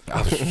sorry,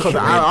 because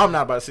I'm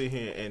not about to sit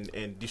here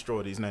and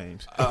destroy these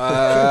names. All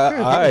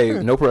right,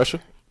 no pressure.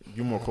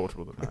 You're more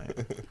cultural than I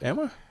am. Am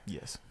I?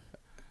 Yes.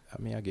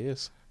 I mean, I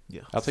guess.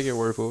 Yeah. I'll take your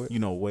word for it. You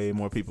know way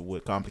more people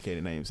with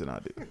complicated names than I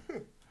do.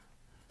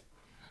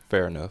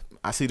 Fair enough.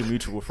 I see the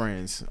mutual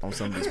friends on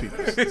some of these people.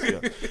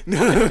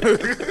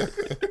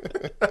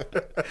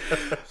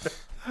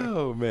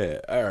 Oh man!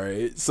 All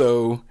right,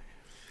 so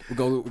we're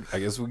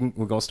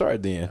gonna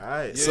start then. All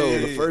right. So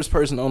the first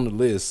person on the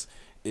list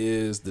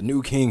is the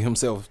new king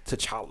himself,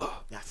 T'Challa.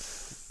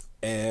 Yes.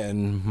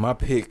 And my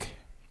pick,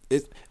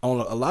 on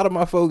a lot of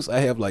my folks, I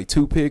have like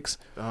 2 picks.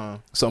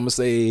 So I'm gonna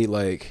say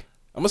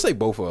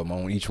both of them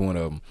on each one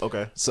of them.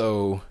 Okay.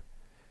 So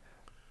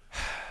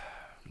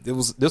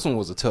this one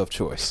was a tough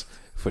choice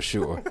for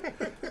sure.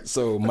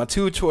 So my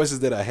 2 choices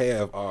that I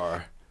have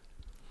are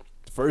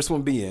the first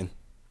one being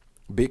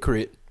Big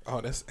Crit. Oh,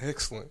 that's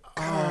excellent.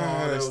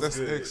 That's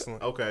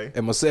excellent. Okay.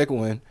 And my second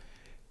one,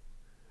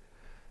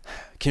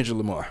 Kendrick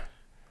Lamar.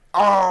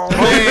 Oh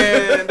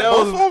man, that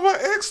was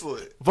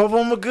excellent. Both of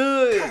them are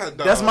good. God,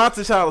 That's my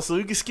T'Challa, so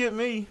you can skip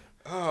me.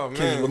 Oh man,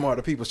 Kendrick Lamar,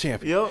 the people's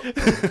champion. Yep. He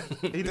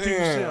the people's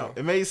champ.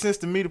 It made sense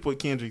to me to put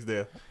Kendrick's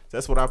there.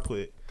 That's what I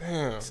put.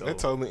 Damn, So. that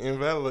totally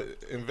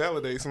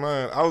invalidates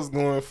mine. I was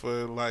going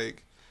for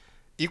like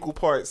equal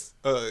parts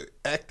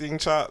acting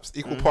chops,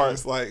 equal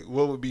parts like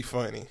what would be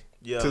funny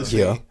to see.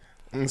 Yeah.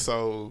 And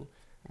so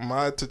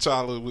my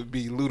T'Challa would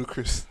be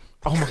Ludacris.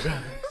 Oh my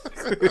god.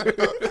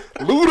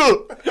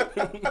 Luda.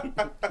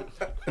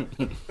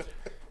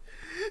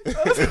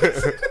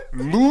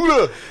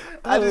 Luda.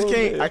 I just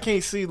can't. I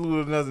can't see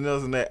Luda nothing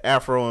else than that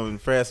Afro and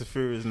Fast and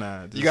Furious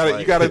 9. You gotta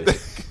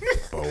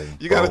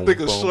think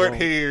of short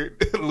haired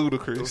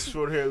Ludacris.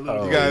 Short hair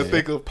Luda. You gotta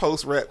think of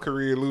post rap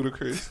career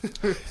Ludacris.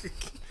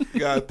 You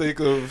gotta think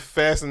of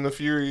Fast and the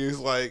Furious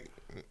like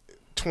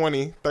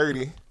 20,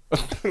 30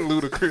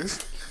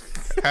 Ludacris.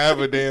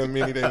 However damn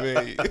many they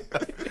made.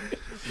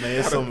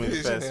 Man, so many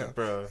Fast,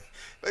 bro.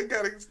 They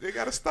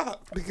gotta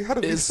stop. They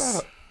gotta be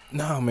stopped.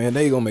 No, man,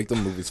 they gonna make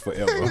them movies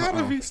forever. They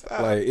gotta be stopped.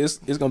 Like it's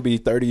gonna be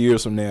 30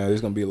 years from now.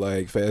 It's gonna be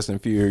like Fast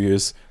and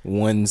Furious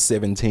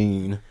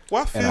 117.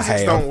 Why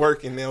physics don't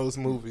work in those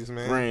movies,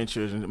 man?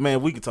 Grandchildren,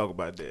 man, we can talk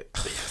about that.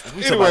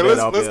 Anyway,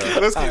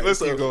 let's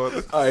keep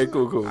going. All right,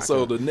 cool.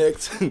 So the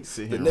next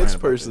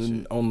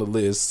person on the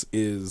list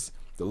is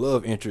the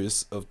love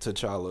interest of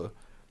T'Challa,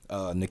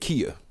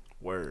 Nakia.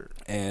 Word.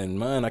 And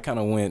mine, I kind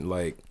of went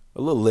like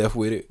a little left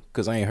with it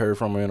because I ain't heard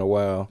from her in a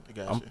while.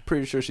 I'm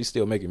pretty sure she's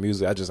still making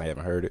music. I just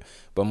haven't heard it.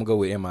 But I'm gonna go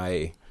with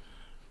MIA.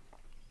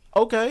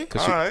 Okay.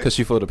 Cause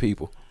she for the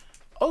people.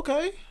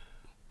 Okay.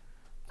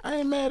 I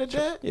ain't mad at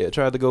that. Yeah,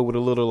 tried to go with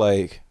a little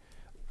like.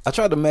 I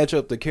tried to match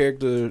up the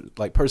character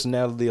like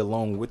personality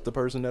along with the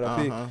person that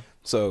I picked.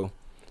 So,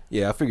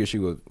 yeah, I figured she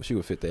would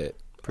fit that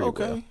pretty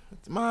well.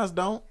 Mine's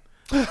don't.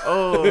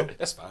 Oh,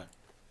 that's fine.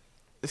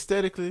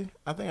 Aesthetically,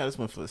 I think I just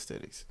went for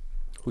aesthetics.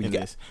 Who you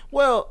got? This.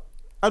 Well,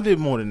 I did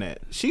more than that.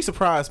 She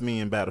surprised me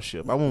in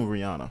Battleship. I went with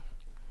Rihanna.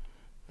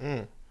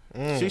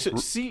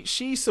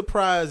 She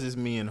surprises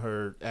me in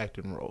her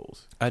acting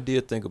roles. I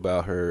did think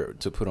about her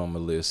to put on my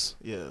list.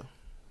 Yeah.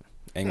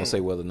 Ain't gonna say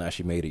whether or not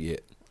she made it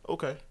yet.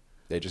 Okay.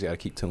 They just gotta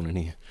keep tuning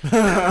in.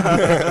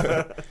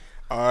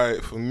 All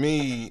right, for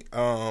me,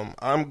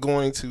 I'm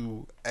going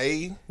to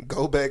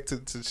go back to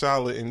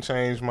T'Challa and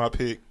change my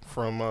pick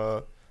from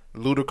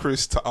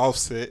Ludacris to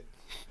Offset.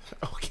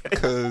 Okay.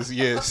 Because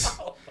yes,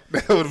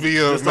 that would be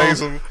an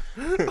amazing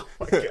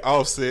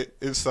Offset.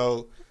 And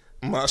so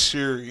my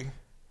Shuri.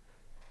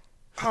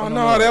 Oh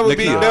no, that would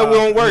be that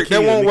won't work.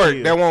 That won't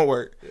work. That won't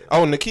work.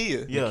 Oh,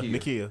 Nakia. Yeah,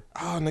 Nakia.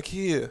 Oh,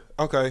 Nakia.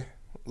 Okay.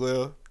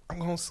 Well, I'm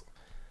gonna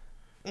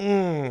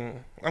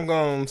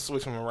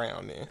switch them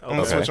around then. I'm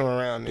gonna switch them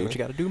around then. Do what you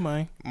gotta do,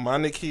 man. My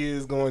Nakia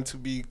is going to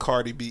be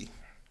Cardi B.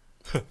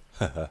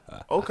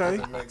 Okay.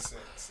 That makes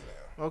sense now.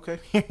 Okay.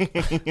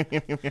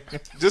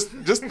 just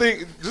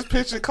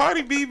picture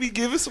Cardi B be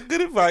giving some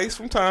good advice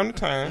from time to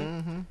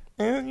time.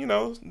 And,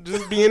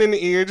 just being in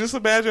the ear, just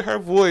imagine her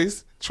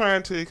voice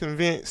trying to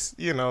convince,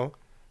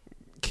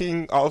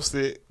 King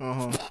Offset.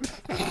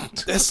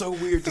 That's so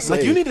weird to say.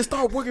 Like, you need to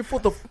start working for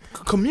the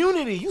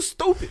community. You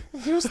stupid.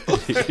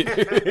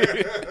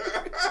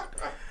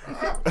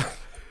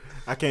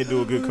 I can't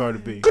do a good Cardi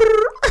B.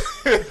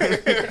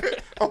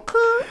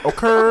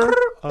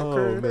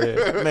 Oh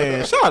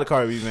man, shout out to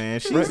Cardi B, man.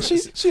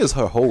 She is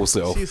her whole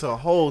self. She's her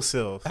whole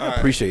self. I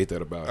appreciate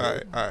that about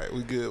her. All right,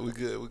 we good.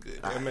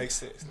 That makes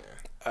sense now.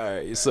 All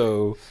right,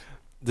 so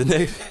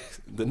the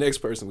next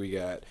person we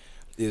got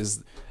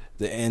is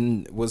the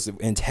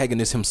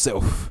antagonist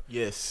himself.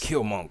 Yes,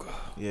 Killmonger.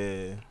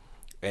 Yeah,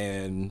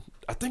 and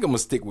I think I'm gonna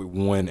stick with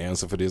one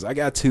answer for this. I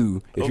got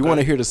two. If you want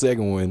to hear the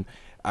second one,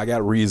 I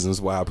got reasons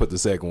why I put the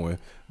second one.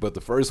 But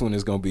the first one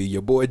is gonna be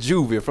your boy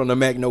Juvie from the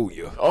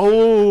Magnolia.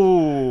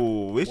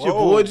 Oh, it's your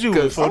boy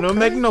Juvie from the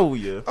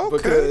Magnolia. Okay.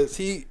 Because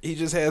he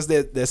just has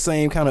that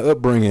same kind of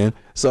upbringing.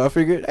 So I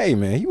figured, hey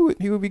man, he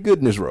would be good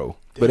in this role.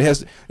 But it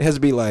has to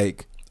be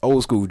like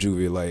old school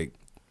Juvie, like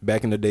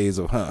back in the days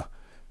of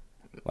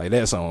like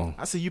that song.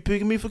 I see you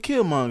picking me for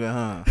Killmonger,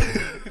 huh?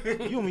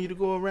 You want me to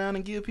go around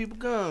and give people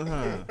guns,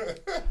 huh?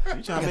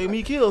 You trying to make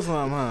me kill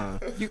some, huh?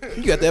 You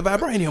got that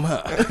vibranium,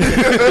 huh?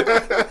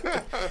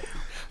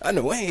 I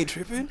know I ain't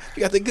tripping. You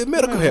got that good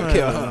medical health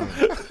care, huh?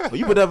 Well,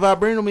 you put that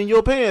vibranium in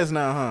your pants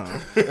now, huh?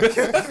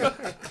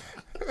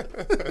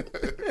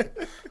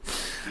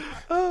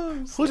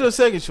 Who's your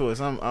second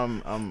choice?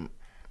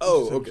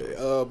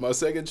 Okay. My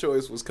second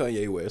choice was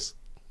Kanye West.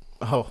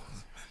 Oh,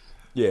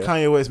 yeah.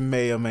 Kanye West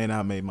may or may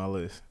not make my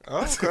list.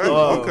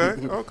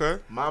 Okay.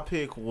 My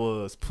pick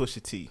was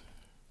Pusha T.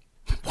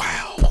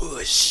 Wow,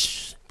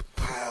 Push.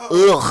 Wow.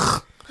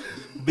 Ugh.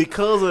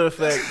 Because of the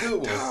fact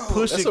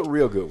Pusha, that's a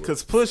real good one.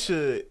 Because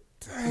Pusha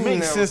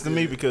makes sense to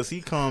me because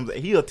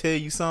he'll tell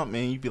you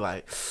something and you be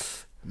like,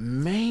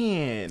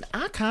 man,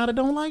 I kind of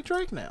don't like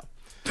Drake now.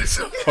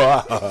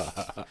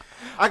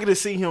 I could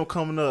just see him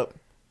coming up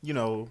you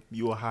know,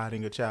 you are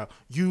hiding a child.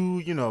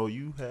 You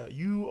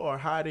are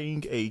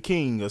hiding a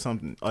king or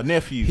something, a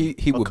nephew,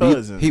 he a would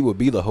cousin. He would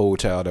be the whole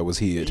child that was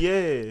hid.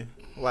 Yeah,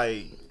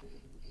 like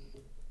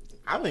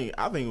I think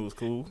it was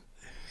cool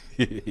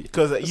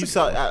because you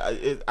saw.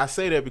 I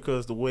say that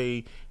because the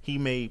way he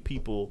made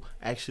people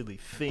actually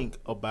think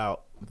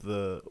about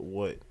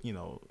what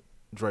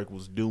Drake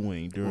was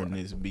doing during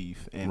this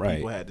beef, and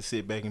people had to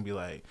sit back and be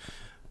like,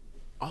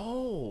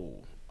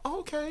 "Oh,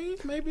 okay,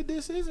 maybe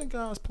this isn't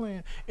God's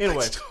plan."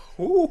 Anyway,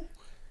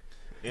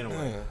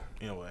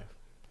 anyway,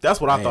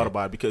 that's what I thought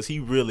about it, because he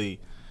really,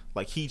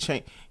 like, he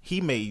changed. He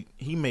made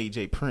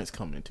Jay Prince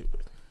coming into it.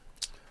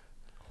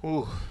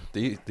 Ooh,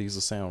 these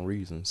are sound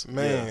reasons,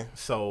 man. Yeah.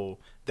 So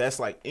that's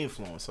like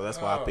influence. So that's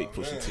why I picked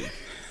Pusha T.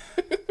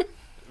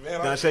 Man,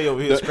 Dashay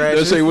over here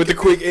scratching. Dashay with the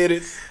quick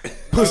edits.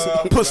 Put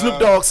Snoop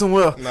Dogg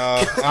somewhere.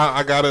 Nah,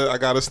 I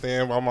gotta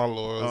stand by my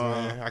laurels,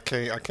 man. I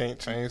can't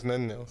change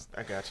nothing else.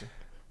 I got you.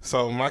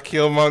 So my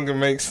Killmonger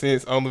makes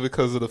sense only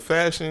because of the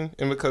fashion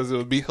and because it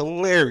would be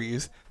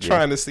hilarious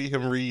trying to see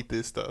him read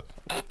this stuff.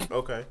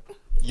 Okay.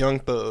 Young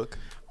Thug.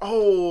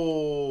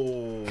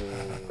 Oh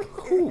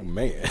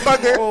man.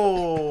 Thugger.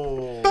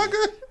 Oh.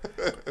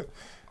 Thugger.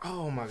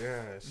 Oh my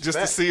gosh. Just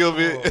to see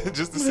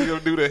him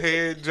do the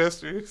hand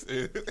gestures.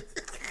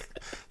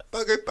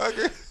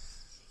 Thugger.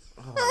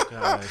 Oh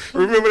gosh.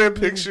 Remember that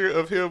picture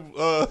of him?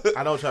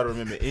 I don't try to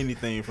remember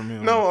anything from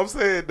him. No, I'm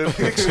saying the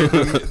picture,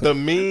 the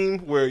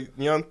meme where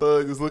Young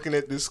Thug is looking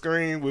at this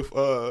screen with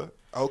cuz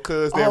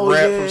that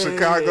rap from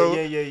Chicago.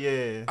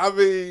 Yeah. I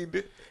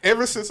mean,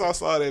 ever since I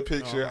saw that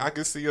picture, I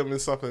could see him in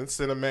something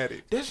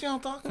cinematic. This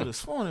Young Thug could have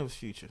sworn it was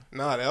Future.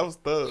 Nah, that was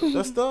Thug.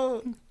 That's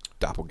Thug.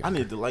 Doppelganger. I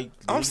need to like.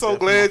 I'm so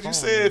glad you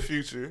said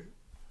Future.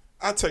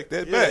 I take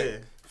that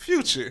back.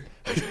 Future.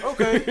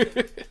 Okay.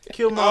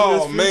 Killmonger.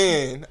 Oh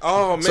man.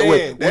 So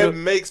wait, that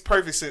makes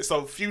perfect sense.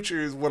 So Future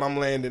is what I'm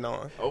landing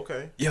on.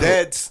 Okay. Yo,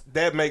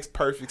 That makes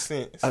perfect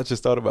sense. I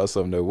just thought about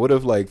something though. What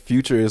if like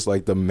Future is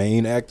like the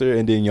main actor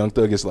and then Young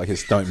Thug is like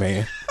his stunt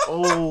man?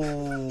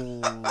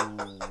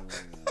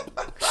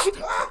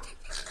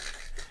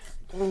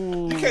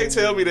 You can't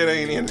tell me that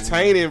ain't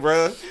entertaining,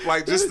 bro.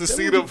 Like, just to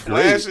see them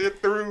flashing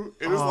through,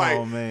 and it's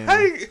like, man.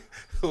 hey,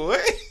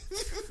 what?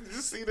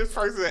 Just see this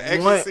person in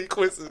action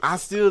sequences. I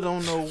still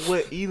don't know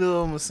what either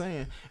of them are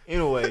saying.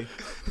 Anyway,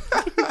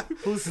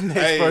 who's the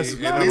next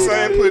person? At least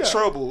I ain't put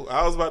Trouble.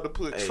 I was about to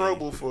put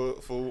Trouble for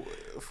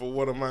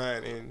one of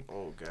mine, and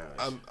oh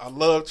gosh, I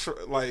love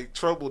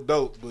Trouble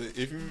dope. But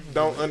if you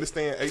don't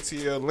understand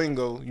ATL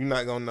lingo, you're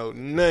not gonna know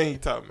nothing he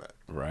talking about.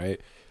 Right.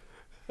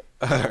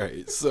 All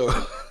right. So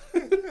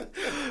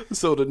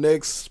the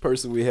next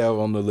person we have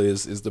on the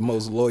list is the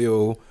most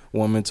loyal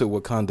woman to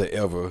Wakanda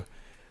ever,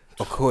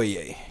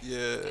 Okoye.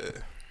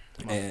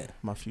 Yeah.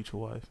 My future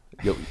wife.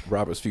 Yo,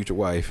 Robert's future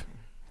wife.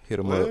 Hit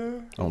him up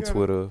on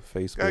Twitter,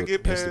 Facebook,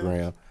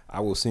 Instagram. I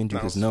will send you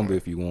his number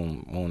if you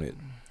want it.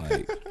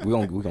 Like we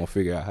gonna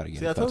figure out how to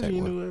get in contact with him.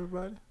 You knew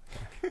everybody.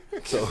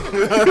 So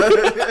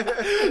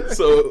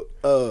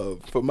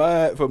for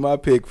my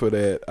pick for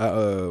that,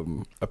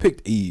 I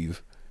picked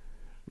Eve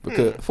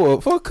because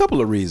for a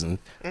couple of reasons.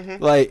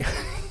 Like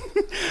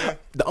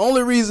the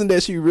only reason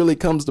that she really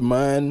comes to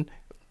mind,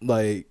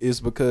 like,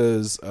 is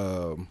because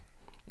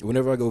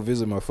whenever I go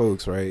visit my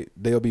folks, right,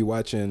 they'll be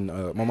watching.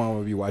 My mom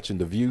will be watching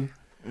The View,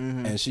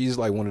 and she's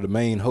like one of the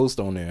main hosts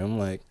on there. I'm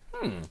like,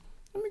 let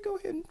me go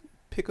ahead and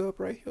pick her up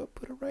right here,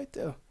 put her right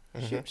there.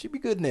 She'd be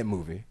good in that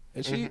movie.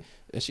 And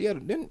she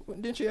had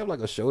didn't she have like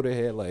a show that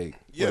had like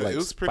it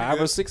was 5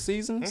 good. or 6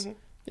 seasons?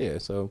 Yeah,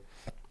 so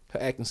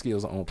her acting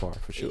skills are on par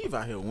for sure. Eve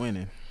out here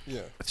winning.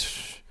 Yeah,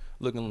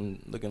 looking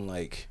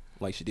like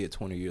she did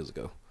 20 years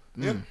ago.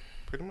 Yeah,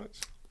 pretty much.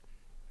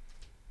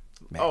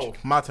 Magic. Oh,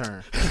 my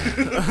turn.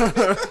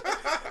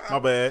 My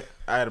bad.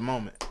 I had a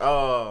moment.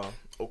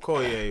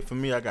 Okoye, for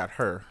me, I got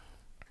her.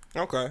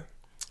 Okay,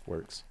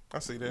 works. I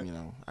see that. You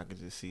know, I could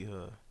just see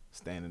her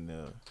standing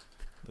there,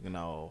 looking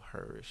all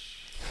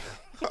herish,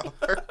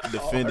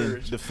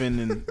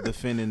 defending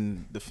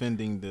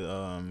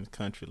the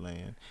country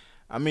land.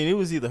 I mean, it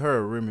was either her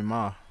or Remy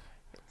Ma.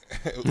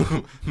 I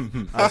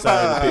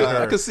decided to pick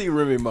her. I could see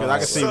Remy Ma. I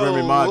could see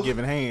Remy Ma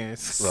giving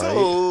hands.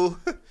 So,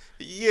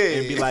 yeah,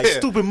 and be like,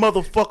 "Stupid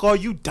motherfucker, are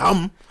you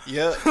dumb?"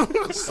 Yeah.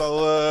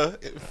 So,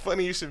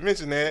 funny you should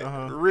mention that.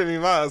 Remy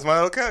Ma is my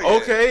okay.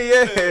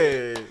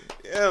 Okay,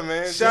 yeah,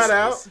 man. Shout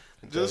out.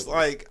 Just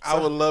like I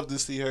would love to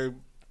see her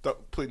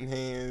putting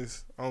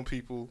hands on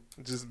people,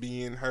 just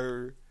being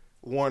her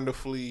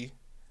wonderfully,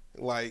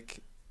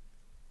 like,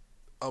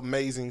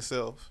 amazing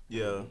self.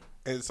 Yeah.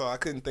 And so I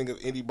couldn't think of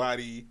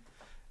anybody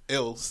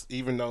else,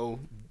 even though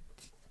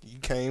you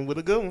came with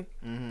a good one.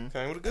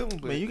 Came with a good one.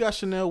 But man, you got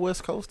Chanel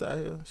West Coast out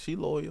here. She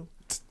loyal.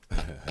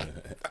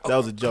 That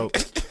was a joke.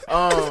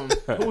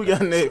 Who we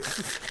got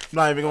next? I'm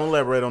not even gonna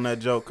elaborate on that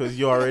joke because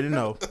you already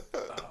know.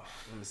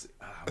 Let me see.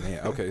 Oh,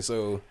 man. Okay,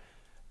 so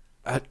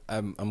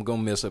I'm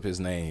gonna mess up his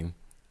name.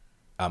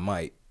 I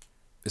might.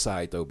 It's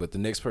alright though. But the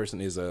next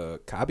person is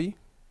Kabi.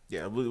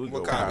 Yeah, we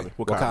go Wakabi.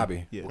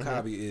 Wakabi. Yeah.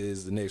 Wakabi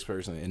is the next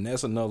person, and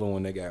that's another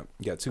one that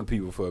got two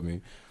people for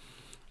me.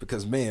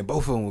 Because man,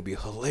 both of them would be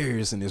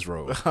hilarious in this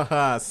role.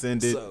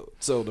 Send it.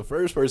 So the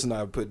first person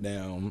I put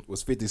down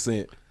was 50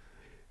 Cent.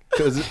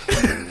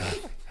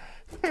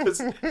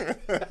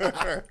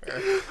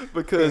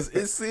 Because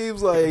it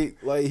seems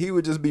like he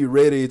would just be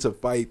ready to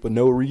fight for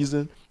no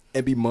reason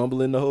and be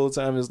mumbling the whole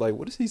time. It's like,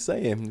 what is he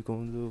saying?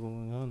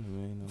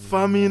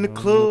 Find me in the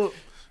club.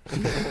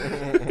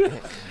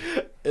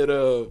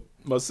 And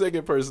my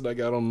second person I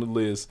got on the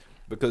list,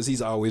 because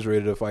he's always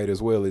ready to fight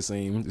as well, it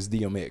seems, is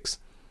DMX.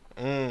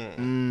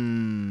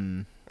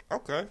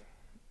 Okay.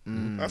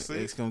 I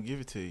see. X gonna give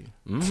it to you.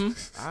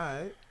 Mm-hmm. All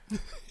right.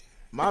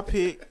 My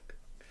pick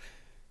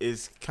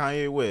is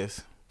Kanye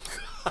West.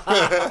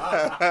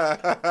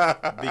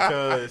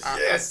 Because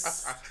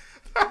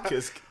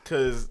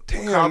because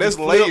damn, that's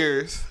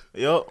layers.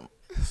 Yup.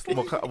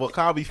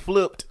 Wakabi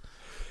flipped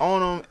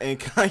on him, and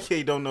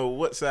Kanye don't know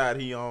what side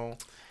he on.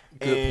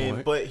 Good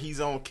point. But he's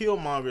on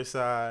Killmonger's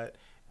side,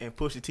 and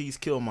Pusha T's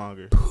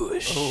Killmonger.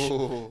 Push.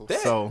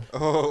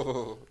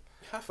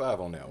 High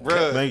five on that one.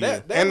 Bruh,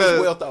 that was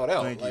well thought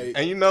out. Like,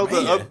 and you know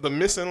man. the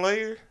missing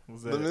layer?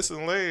 What's that? The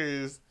missing layer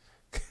is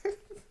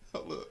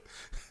look,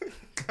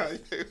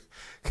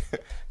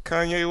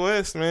 Kanye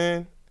West,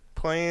 man,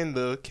 playing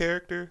the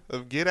character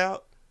of Get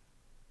Out.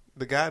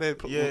 The guy that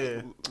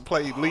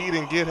played lead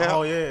in Get Out.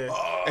 Oh yeah.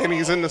 And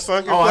he's in the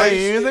sunken I place.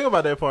 didn't even think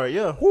about that part.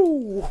 Yeah.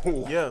 Woo.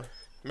 Yeah.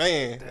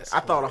 Man, I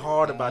thought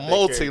hard about that.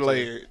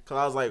 Multi-layered. Because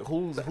I was like,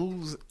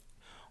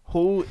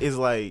 who is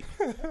like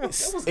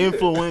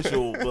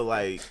influential but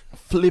like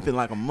flipping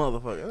like a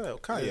motherfucker? Oh,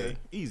 Kanye,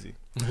 easy.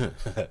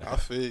 I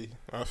feel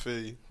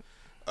you.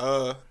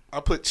 I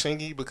put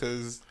Chingy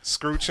because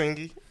screw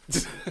Chingy.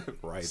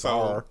 Right.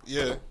 So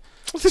yeah.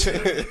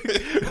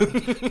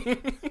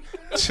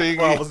 Chingy.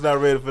 I was not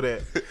ready for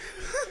that.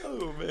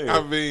 Oh man.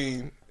 I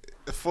mean,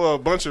 for a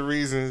bunch of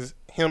reasons,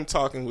 him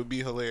talking would be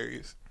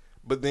hilarious.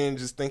 But then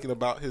just thinking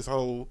about his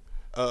whole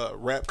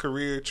rap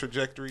career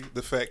trajectory,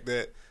 the fact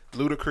that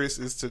Ludacris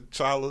is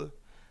T'Challa,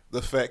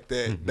 the fact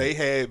that they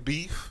had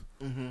beef,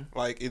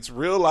 like it's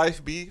real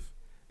life beef,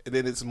 and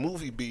then it's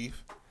movie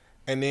beef,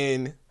 and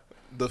then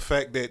the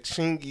fact that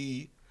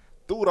Chingy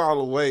threw it all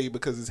away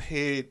because his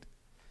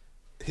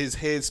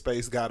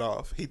headspace got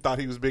off. He thought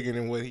he was bigger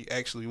than what he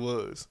actually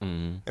was,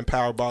 and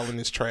Powerballing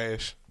is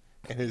trash,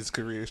 and his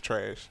career is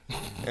trash,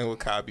 and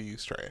Wakabi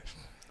is trash.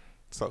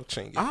 So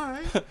Chingy. All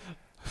right.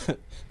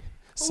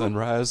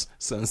 Sunrise,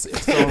 sunset.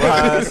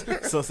 Sunrise,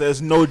 sunset.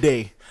 There's no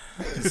day.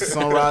 It's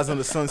sunrise on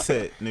the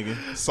sunset, nigga.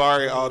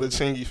 Sorry, all the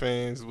Chingy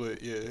fans,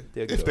 but yeah,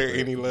 if there are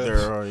any left,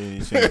 there are any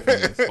Chingy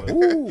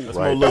fans.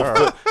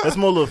 Like, that's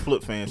more little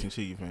flip fans than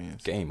Chingy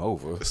fans. Game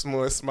over. it's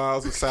more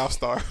Smiles and South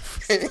Star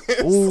fans.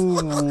 Ooh,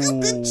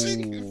 than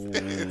Chingy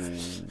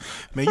fans.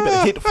 man, you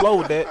better hit the flow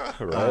with that,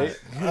 Right.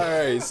 All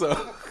right.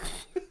 So.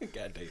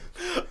 Goddamn.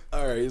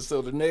 All right,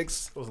 so the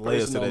next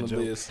layers person to that on the joke.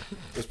 list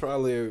is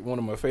probably one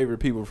of my favorite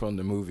people from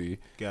the movie.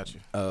 Got you.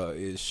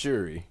 Is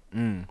Shuri,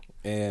 and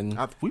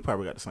We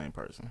probably got the same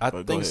person. I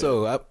but go think ahead.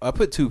 so. I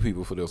put two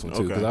people for this one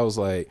too, because I was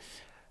like,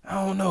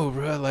 I don't know,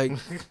 bro. Like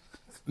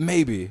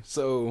maybe.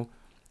 So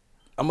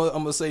I'm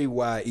gonna say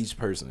why each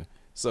person.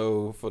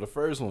 So for the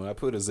first one, I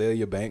put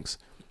Azalea Banks.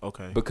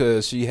 Okay.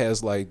 Because she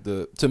has like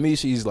to me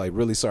she's like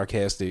really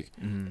sarcastic,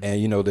 and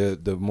you know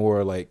the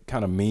more like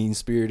kind of mean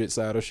spirited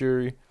side of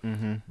Shuri,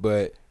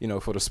 but you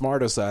know for the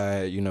smarter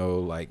side, you know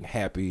like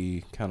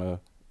happy, kind of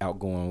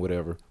outgoing,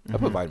 whatever. I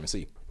put Vitamin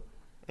C.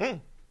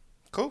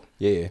 Cool.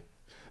 Yeah.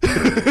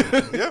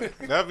 Yeah,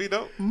 that'd be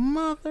dope.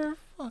 Motherfucker.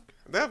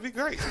 That'd be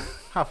great.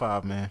 High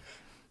five, man.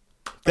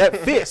 That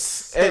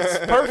fits. It's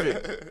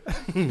perfect.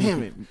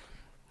 Damn it.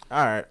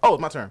 All right. Oh,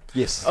 it's my turn.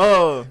 Yes.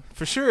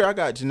 For sure, I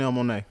got Janelle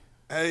Monáe.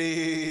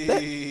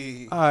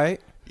 Hey. All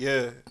right.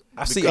 Yeah.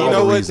 I see You all know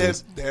the what?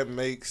 reasons. That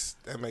makes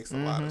a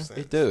lot of sense.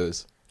 It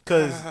does.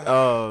 Cause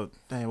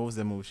dang, what was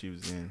that movie she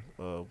was in?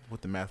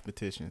 With the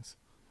mathematicians.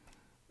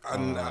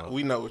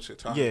 We know what you're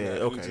talking Yeah.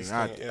 about. We Okay. just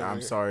can't-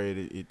 I'm sorry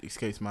it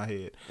escapes my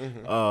head.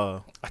 I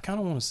kind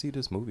of want to see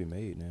this movie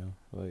made now.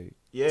 Like,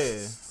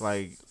 Yeah.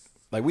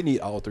 Like we need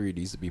all three of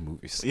these to be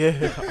movies.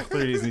 yeah. All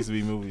three of these needs to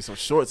be movies, so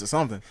shorts or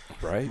something.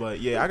 Right. But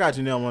yeah, I got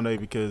Janelle Monáe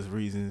because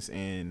reasons,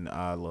 and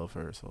I love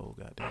her so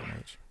goddamn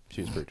much.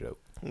 She was pretty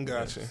dope.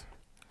 Gotcha.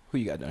 Who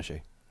you got done,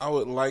 Shay? I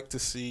would like to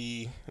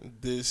see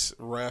this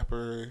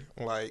rapper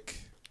like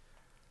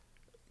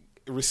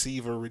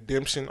receive a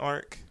redemption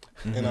arc,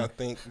 and I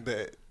think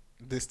that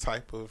this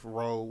type of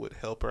role would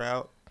help her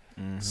out.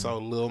 So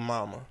Lil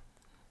Mama,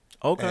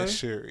 and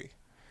Shuri.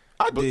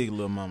 I dig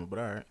Lil Mama, but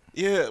all right.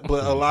 Yeah,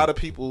 but a lot of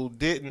people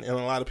didn't, and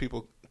a lot of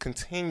people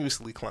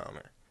continuously clown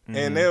her.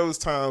 And there was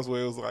times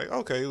where it was like,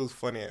 okay, it was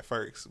funny at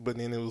first, but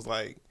then it was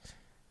like,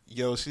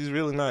 yo, she's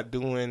really not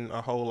doing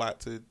a whole lot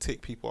to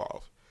tick people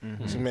off.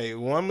 She made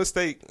one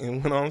mistake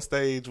and went on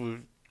stage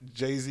with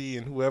Jay-Z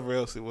and whoever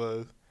else it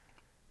was,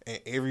 and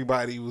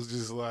everybody was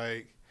just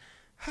like,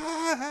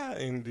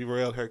 and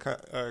derailed her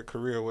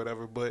career or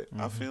whatever. But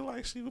I feel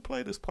like she would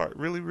play this part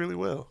really, really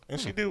well, and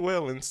she did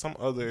well in some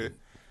other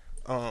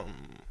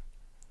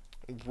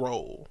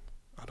role.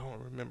 I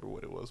don't remember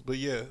what it was, but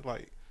yeah,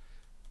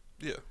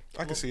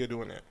 I can see her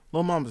doing that.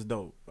 Lil Mama's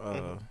dope.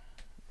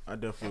 I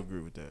definitely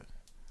agree with that.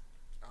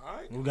 All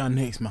right, We got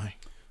next, Mike.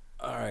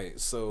 All right,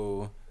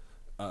 so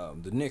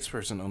the next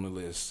person on the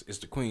list is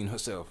the queen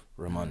herself,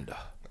 Ramonda.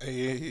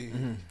 hey.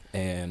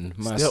 And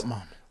my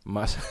Stepmom.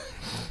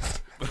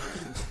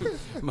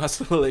 my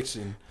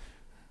selection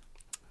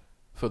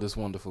for this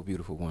wonderful,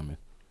 beautiful woman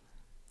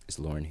is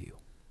Lauryn Hill.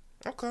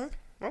 Okay.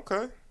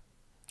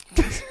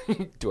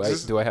 Do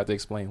I have to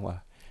explain why?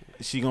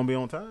 She gonna be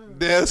on time?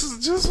 That's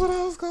just what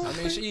I was going. I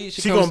mean, she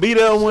She gonna be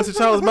there once the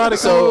child's body.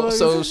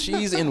 so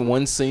she's in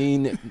one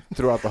scene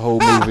throughout the whole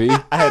movie,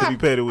 I had to be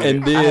petty with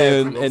and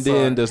it.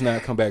 then does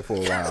not come back for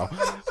a while.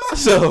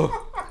 So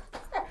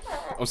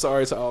I'm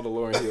sorry to all the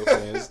Lauryn Hill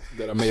fans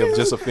that I may have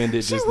just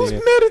offended just then.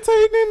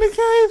 meditating in the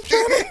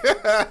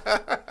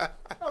cave.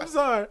 I'm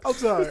sorry.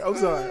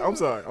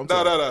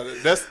 No.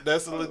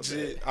 That's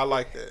legit. I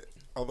like that.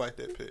 I like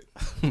that pick.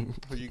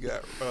 Who you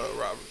got,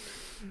 Robert?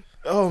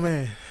 Oh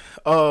man,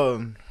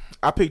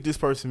 I picked this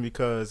person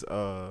because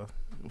for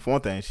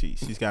one thing,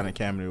 she's got an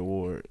Academy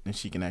Award and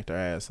she can act her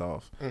ass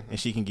off, and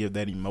she can give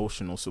that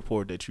emotional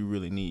support that you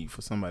really need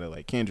for somebody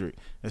like Kendrick.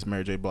 That's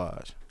Mary J.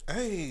 Blige.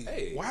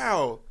 Hey,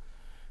 wow.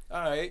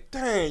 All right,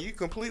 Dang, you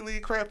completely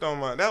crapped on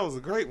mine. That was a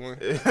great one.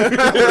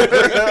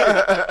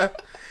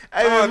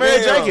 Hey, man,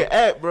 Mary J. can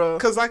act, bro.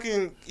 Cause I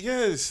can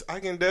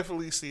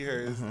definitely see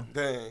her.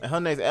 Dang, And her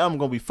next album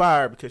gonna be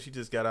fire because she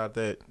just got out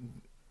that.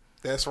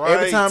 that's right.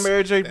 Every time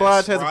Mary J.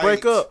 Blige has a right.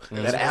 breakup,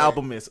 That's that right.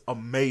 album is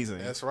amazing.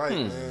 That's right,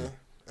 man.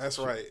 That's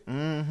right.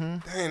 Mm-hmm.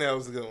 Dang, that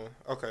was a good one.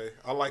 Okay,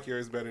 I like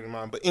yours better than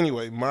mine. But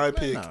anyway, my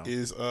pick no.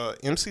 is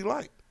MC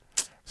Light.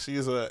 She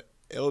is a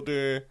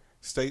elder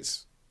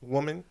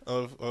stateswoman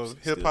of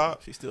hip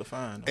hop. She's still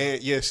fine. Though.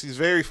 And yeah, she's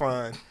very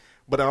fine.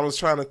 But I was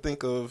trying to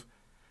think of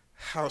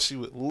how she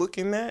would look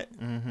in that.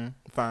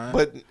 Fine.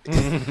 But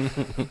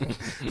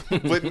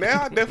but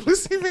now I definitely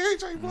see Mary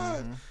J.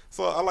 Blige.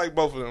 So I like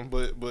both of them,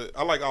 but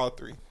I like all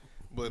three.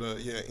 But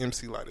yeah,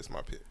 MC Light is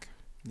my pick.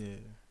 Yeah.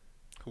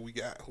 Who we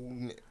got? Who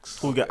next?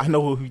 Who got? I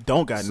know who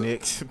don't got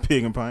next.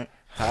 Pig and Pint.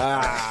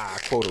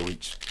 quota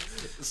reach.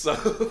 So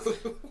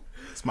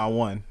It's my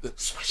one.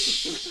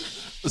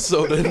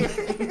 So then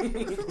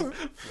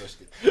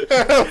flushed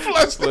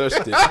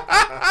it.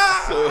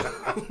 So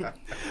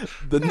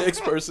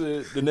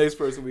the next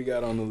person we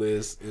got on the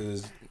list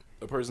is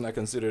a person I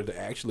consider to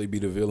actually be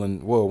the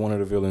villain. Well, one of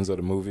the villains of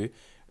the movie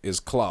is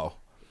Claw.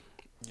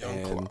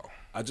 Young Claw.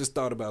 I just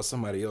thought about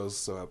somebody else,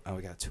 so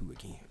I got two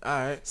again. All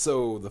right.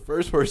 So the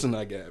first person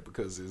I got,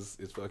 because it's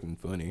fucking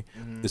funny,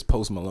 is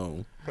Post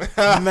Malone.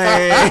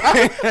 Man.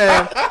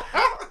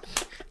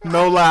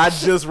 No lie, I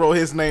just wrote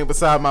his name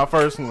beside my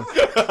first one.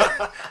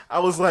 I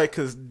was like,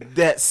 cause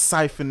that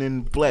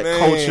siphoning black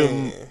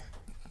culture,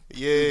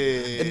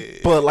 Yeah.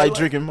 but like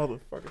drinking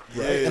motherfucker.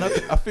 Yeah. And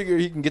I figure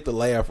he can get the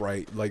laugh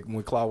right. Like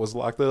when Claw was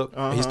locked up,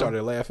 he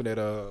started laughing at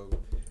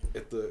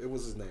it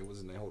was his name. What's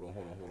his name? Hold on.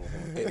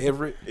 At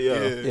Everett.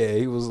 Yeah.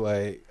 He was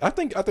like, I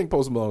think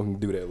Post Malone can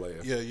do that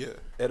laugh. Yeah.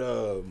 At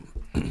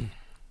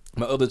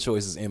my other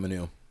choice is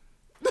Eminem.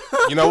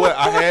 You know what?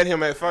 I had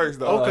him at first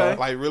though. Okay.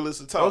 Like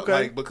realistic talk. Okay.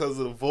 Like because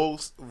of the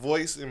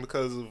voice and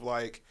because of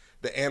like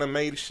the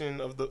animation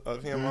of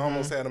him, I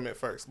almost had him at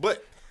first.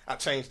 But I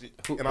changed it.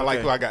 And I like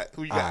who I got.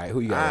 Who you got? All right, who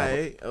you got? All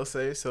right, I'll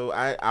say. So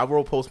I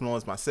wrote Post Malone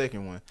as my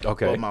second one.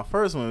 Okay. But my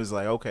first one was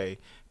like, okay,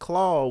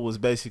 Claw was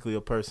basically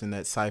a person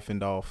that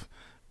siphoned off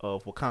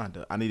of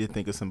Wakanda. I need to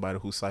think of somebody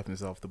who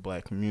siphons off the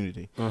black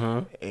community.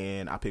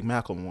 And I picked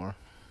Macklemore.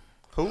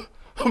 Who?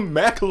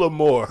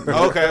 Macklemore.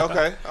 Okay.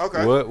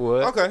 What?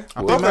 Okay.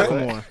 I picked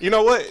Macklemore. You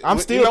know what? I'm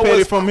still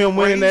petty from him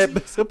winning that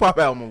hip hop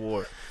album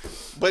award.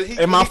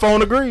 But my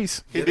phone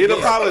agrees. He did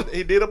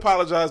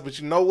apologize, but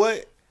you know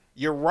what?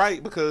 You're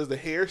right because the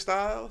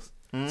hairstyles,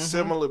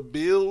 similar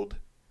build.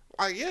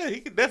 Like, yeah, he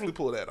could definitely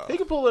pull that off. He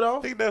can pull it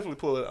off. He can definitely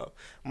pull it off.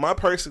 My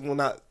person will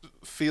not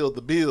feel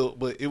the build,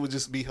 but it would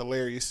just be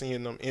hilarious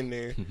seeing them in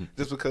there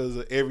just because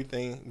of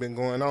everything been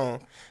going on.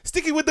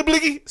 Sticky with the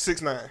blicky,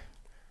 6ix9ine.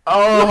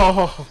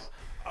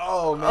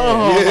 Oh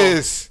man.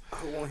 Yes.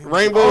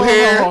 Rainbow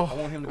hair. I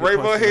want him to get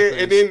Rainbow punched in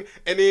hair, the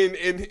and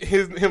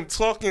then him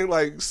talking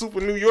like super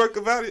New York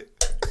about it.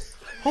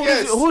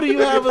 Who do you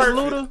have as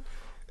Luda?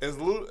 As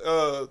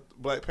Luda,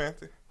 Black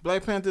Panther.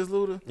 Black Panther's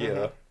Luda?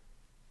 Yeah.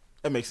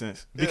 That makes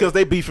sense. Because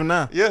they beefing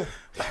now. Yeah,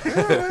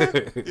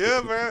 man.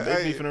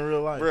 They beefing in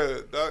real life.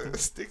 Bruh,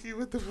 sticky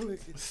with the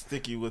blicky.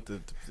 Sticky with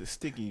the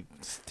sticky.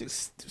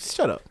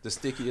 Shut up. The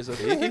stickiest of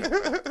the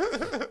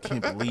icky.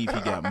 Can't believe he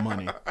got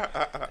money.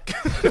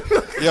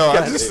 Yo,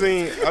 I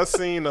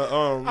seen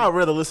I'd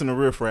rather listen to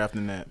Riff Raff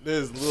than that.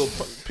 there's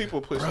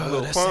people pushing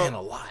Lil That's saying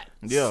Pump. a lot.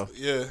 Yeah.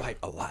 Yeah, Like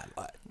a lot.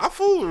 I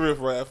fool with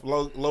Riff Raff,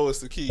 lowest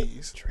the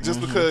keys,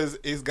 just because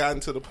it's gotten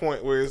to the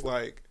point where it's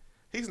like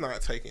he's not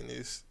taking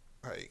this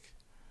like.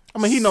 I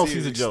mean, he knows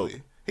he's a joke.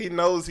 seriously. He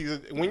knows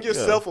when you're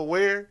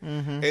self-aware,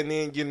 Mm-hmm. and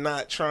then you're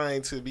not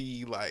trying to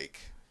be like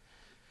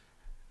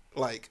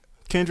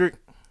Kendrick.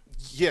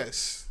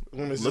 Yes.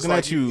 When it's Looking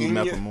just at you, in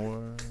your-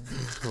 Macklemore.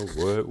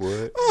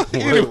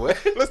 What?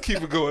 Let's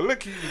keep it going.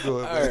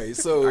 All right,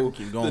 so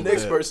keep the going next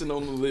with that. person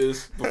on the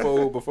list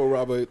before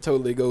Robert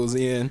totally goes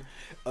in,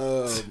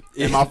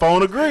 And my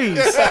phone agrees.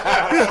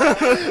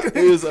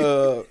 is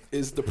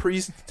the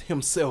priest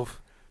himself,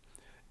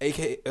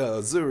 aka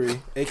Zuri,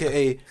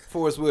 aka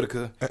Forrest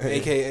Whitaker,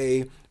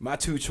 aka my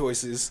two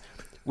choices.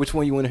 Which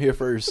one you want to hear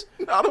first?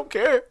 I don't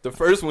care. The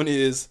first one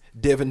is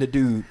Devin the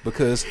Dude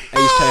because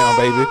H-Town,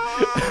 baby.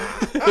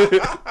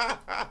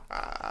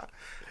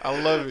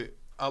 I love it.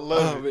 I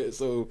love it. Man,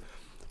 so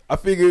I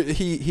figured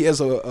he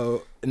has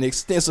an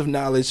extensive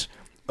knowledge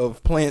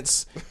of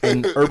plants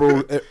and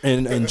herbal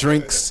and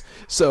drinks,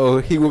 so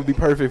he would be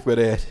perfect for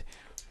that.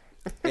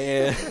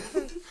 And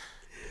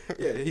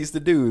yeah, he's the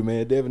dude,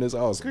 man. Devin is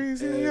awesome.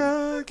 Greasy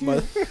And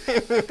again.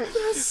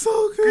 That's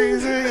so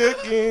good.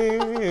 Greasy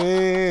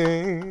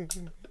again.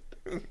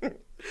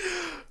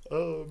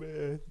 Oh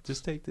man,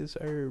 just take this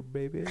herb,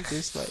 baby.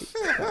 Just like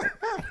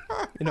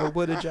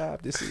what a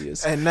job this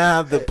is. And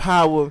now the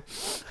power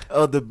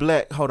of the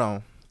black. Hold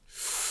on.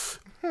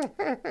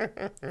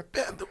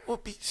 Panther will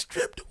be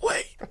stripped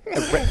away.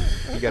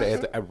 You gotta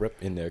add the rep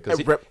in there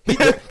because Rep.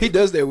 he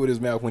does that with his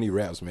mouth when he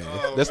raps, man.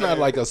 Oh, That's not man.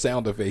 like a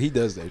sound effect. He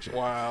does that shit.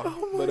 Wow.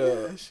 But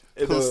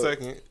Cool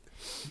second.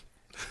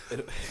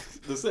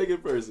 the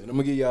second person, I'm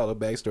gonna give y'all a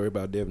backstory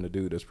about Devin the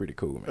Dude. That's pretty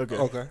cool, man. Okay.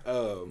 Okay.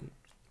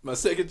 My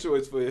second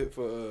choice for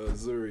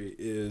Zuri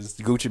is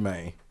Gucci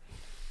Mane.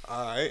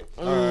 All right.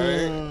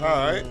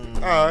 I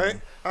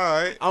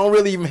I don't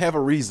really even have a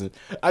reason.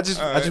 I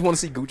just All right. want to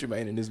see Gucci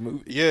Mane in this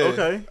movie.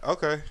 Yeah.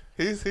 Okay.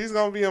 He's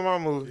gonna be in my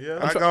movie. Yeah.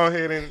 I go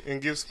ahead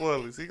and give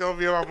spoilers. He's gonna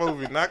be in my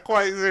movie. Not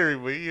quite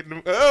Zuri, but he in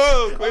the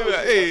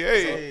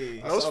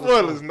hey. No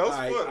spoilers. No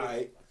spoilers. All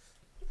right.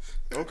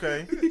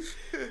 Okay.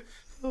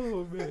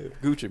 Oh man,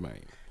 Gucci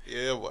Mane.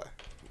 Yeah, boy.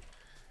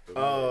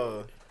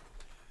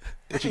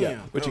 What you got?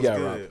 What you got,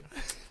 Rob?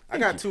 I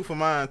got two for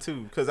mine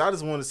too, because I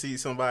just want to see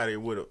somebody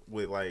with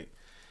like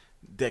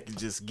that can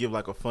just give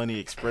like a funny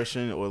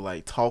expression or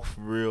like talk for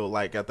real,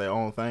 like got their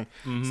own thing.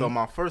 Mm-hmm. So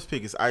my first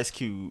pick is Ice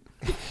Cube,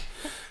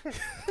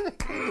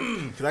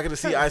 because I get to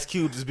see Ice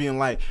Cube just being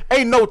like,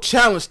 "Ain't no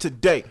challenge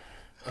today,"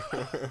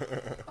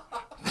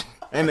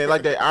 and then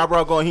like that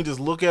eyebrow going, he just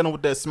look at him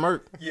with that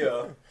smirk,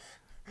 Yeah.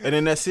 and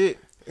then that's it.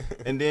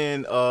 And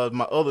then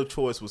my other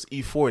choice was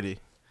E40.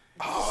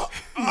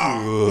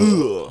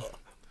 Ugh.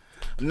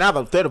 Now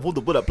the threat of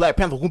the Black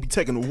Panther won't be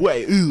taken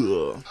away.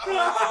 Ugh.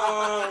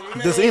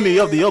 Does any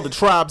of the other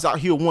tribes out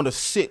here want to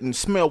sit and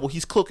smell what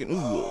he's cooking? Ugh.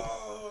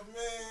 Oh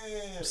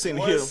man. Sitting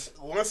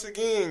Once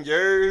again,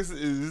 yours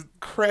is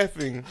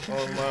crapping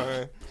on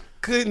mine.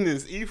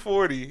 Goodness,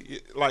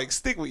 E40. Like,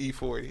 stick with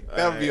E40.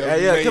 That would be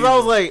amazing. Yeah, because I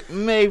was like,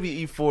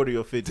 maybe E40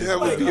 will fit this. That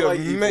would be I like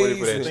E40 for that I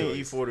amazing. think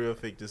choice. E40 will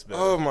fit this better.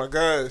 Oh my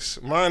gosh,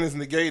 mine is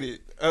negated.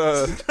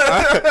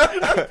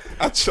 I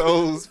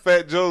chose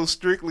Fat Joe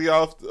strictly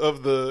off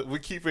of we're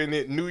keeping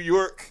it New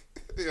York,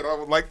 and I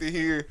would like to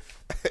hear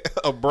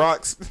a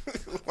Bronx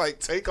like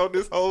take on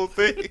this whole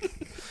thing,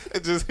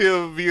 and just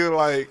him being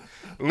like,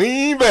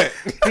 lean back,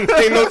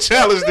 ain't no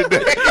challenge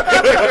today.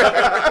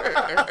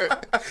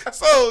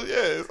 So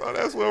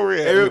that's where we're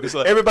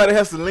at. Everybody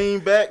has to lean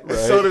back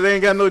so that they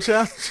ain't got no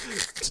challenge.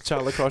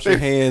 T'Challa cross your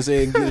hands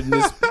and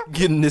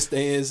get in this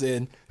stance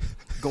and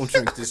gonna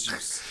drink this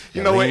juice.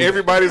 You know when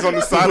everybody's on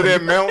the side of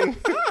that mountain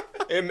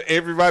and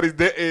everybody's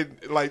there and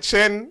like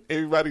chanting,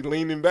 everybody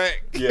leaning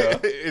back,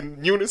 in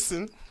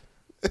unison.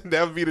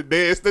 That would be the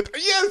dance.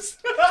 Yes,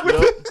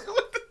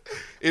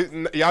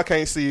 y'all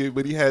can't see it,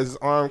 but he has his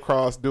arm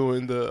crossed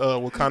doing the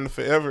Wakanda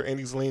Forever, and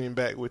he's leaning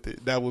back with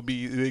it. That would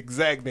be the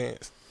exact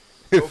dance.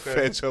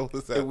 Fat Joe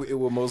was out. It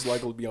will most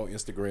likely be on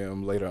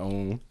Instagram later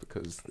on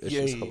because it's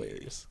just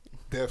hilarious.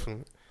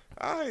 Definitely.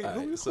 All right,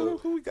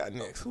 who we got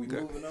next? Who we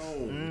got? Moving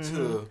on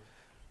to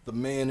the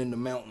man in the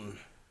mountain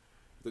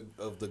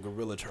of the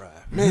gorilla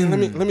tribe. Man,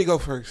 let me go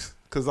first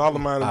because all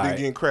of mine have been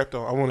getting crapped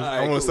on. I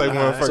want to say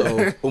one first. So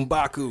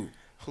M'Baku,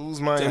 Who's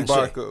mine?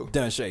 M'Baku.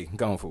 Danshay,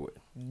 gone for it.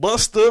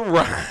 Busta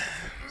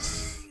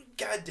Rhymes.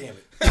 God damn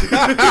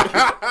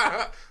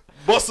it.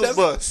 Busta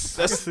Bus.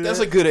 That's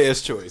a good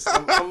ass choice.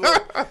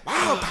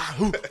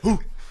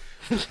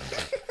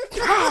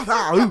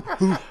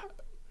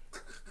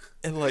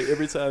 And like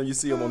every time you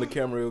see him on the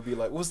camera, it'll be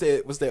like, what's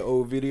that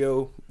old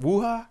video?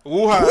 Woo-ha?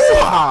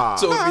 Woo-ha.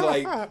 So it'll be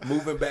like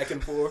moving back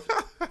and forth.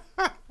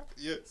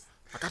 Yes.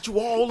 I got you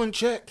all in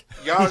check.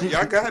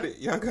 Y'all got it.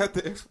 Y'all got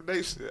the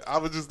explanation. I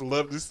would just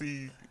love to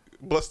see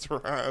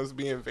Busta Rhymes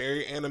being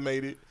very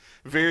animated.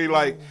 Very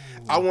like,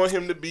 I want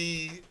him to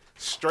be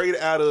straight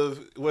out of,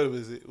 what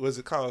was it? Was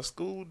it called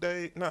School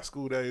Day? Not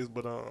School Days,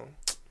 but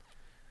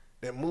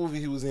that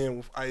movie he was in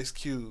with Ice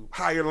Cube,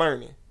 Higher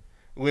Learning.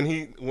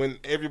 When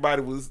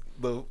everybody was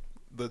the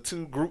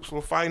two groups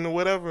were fighting or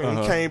whatever, and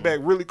he came back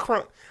really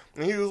crunk,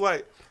 and he was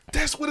like,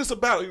 that's what it's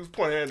about. He was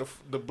pointing at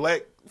the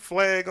black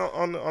flag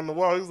on the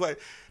wall. He was like,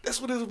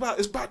 that's what it's about.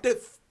 It's about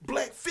that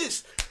black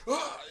fist.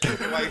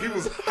 Like, he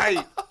was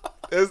hype.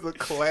 That's the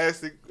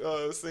classic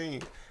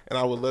scene. And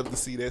I would love to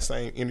see that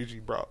same energy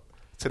brought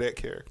to that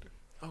character.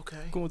 Okay.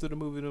 Going to the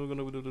movie, I'm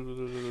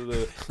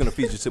gonna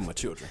feed you to my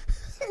children.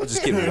 I'm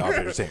just kidding, y'all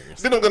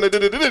vegetarians. Then I'm gonna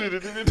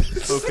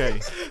Okay.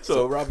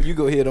 So Robert, you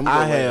go ahead.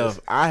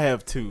 I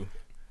have two.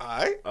 All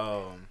right.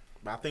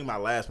 But I think my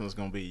last one is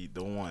gonna be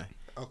the one.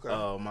 Okay.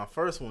 My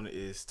first one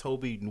is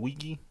Toby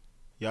Nwigwe.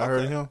 Y'all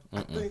heard of him?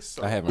 I think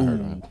so. I haven't heard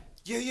of him.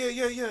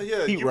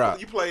 Yeah. He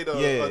rock. You played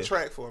a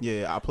track for me.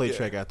 Yeah, I play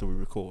track after we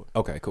record.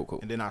 Okay, cool.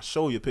 And then I'll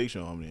show you a picture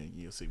of him, and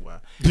you'll see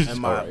why.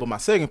 And but my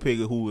second pick,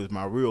 who is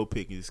my real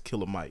pick, is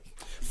Killer Mike.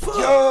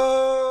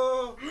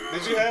 Yo,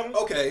 did you have him?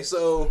 Okay,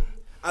 so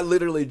I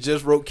literally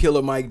just wrote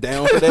Killer Mike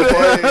down for that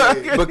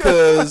part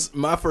because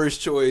my first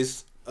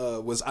choice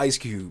was Ice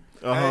Cube.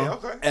 Hey,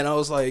 okay. And I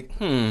was like,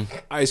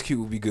 Ice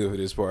Cube would be good for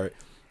this part.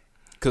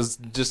 Because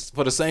just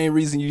for the same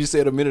reason you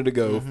said a minute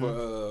ago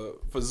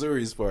for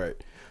Zuri's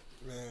part.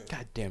 Man.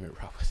 God damn it,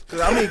 Robert.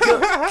 I mean,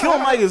 Killer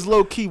Mike is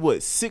low key, what,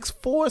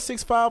 6'4",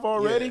 6'5"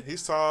 already? Yeah,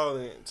 he's tall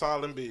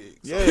and big.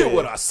 So. Yeah. Hear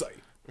what I say.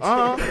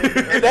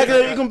 That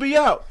girl gonna be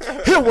out.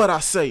 Hear what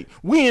I say.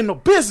 We in the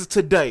business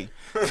today.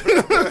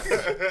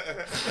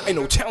 Ain't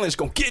no challenge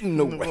gonna get in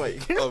the way.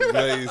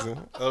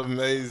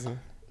 Amazing.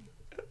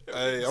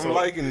 Hey, I'm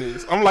liking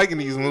this. I'm liking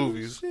these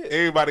movies.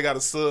 Everybody got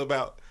a sub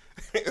out.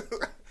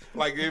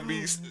 Like, it'd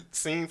be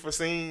scene for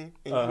scene.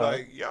 And you're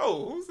like,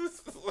 yo, who's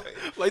this?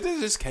 Like, they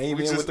just came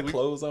in with the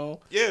clothes on.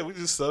 Yeah, we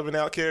just subbing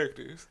out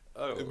characters.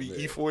 Oh, it'd be man.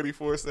 E40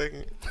 for a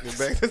second. Then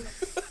back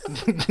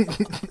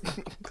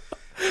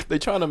They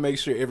trying to make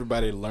sure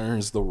everybody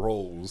learns the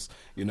roles,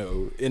 you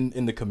know,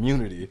 in the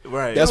community.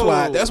 Right. That's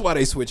why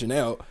they switching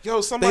out.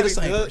 Yo, They the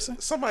same person.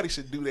 somebody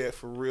should do that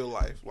for real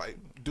life. Like,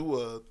 do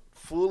a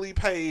fully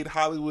paid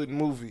Hollywood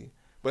movie,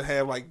 but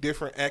have like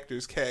different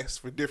actors cast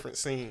for different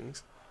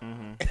scenes,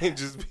 and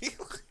just be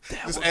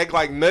act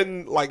like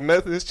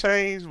nothing's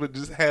changed, but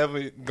just have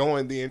it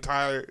going the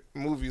entire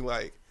movie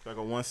like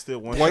a one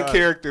one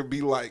character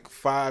be like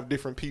 5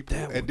 different people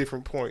at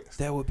different points.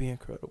 That would be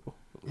incredible.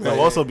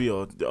 It'll also be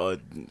a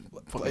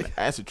fucking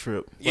acid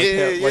trip.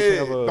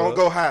 Don't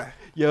go high.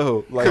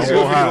 Yo, like Because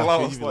you'll be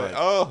lost.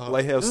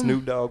 Like have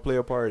Snoop Dogg play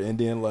a part and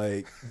then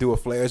like do a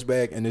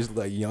flashback and it's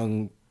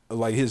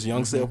like his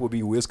young self would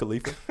be Wiz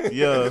Khalifa.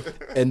 Yeah.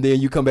 And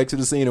then you come back to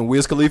the scene and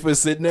Wiz Khalifa is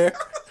sitting there.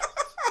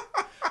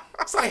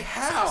 It's like,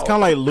 how? It's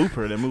kind of like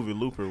Looper, that movie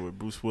Looper with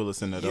Bruce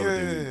Willis and that other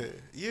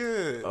dude.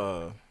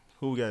 Yeah.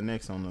 Who we got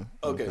next on the?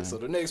 Okay, so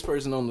the next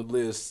person on the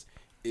list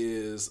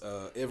is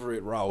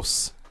Everett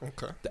Ross,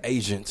 the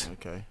agent.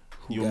 Okay.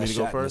 Who You want me to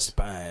go got shot in the first?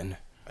 spine.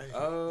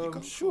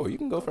 Sure, you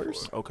can go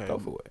first. Okay. Go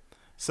for it.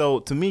 So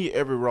to me,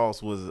 Everett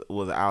Ross was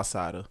an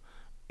outsider,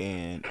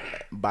 and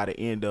by the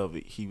end of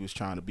it, he was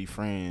trying to be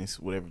friends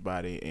with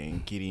everybody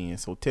and get in.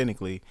 So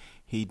technically,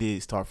 he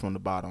did start from the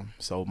bottom.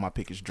 So my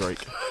pick is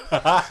Drake.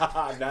 Because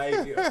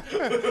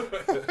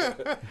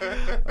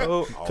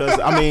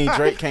I mean,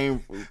 Drake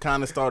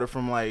kind of started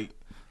from like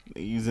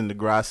using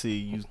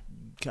Degrassi. You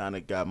kind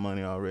of got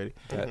money already,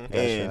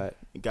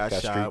 got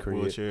shot,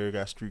 wheelchair,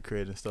 got street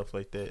cred and stuff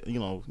like that. You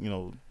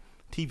know,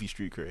 TV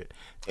street cred,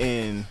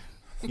 and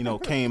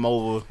came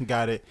over,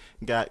 got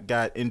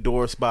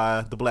endorsed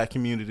by the black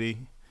community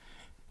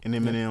and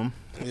Eminem,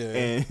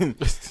 and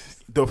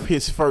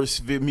his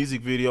first music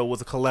video was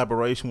a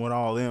collaboration with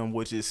all them,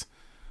 which is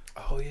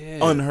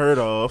unheard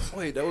of.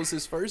 Wait, that was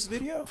his first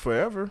video?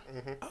 Forever.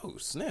 Oh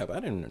snap! I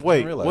didn't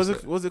Was realize.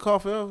 it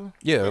called Forever?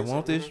 Yeah,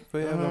 want this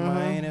forever,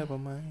 mine, ever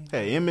mine.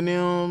 Hey,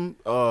 Eminem,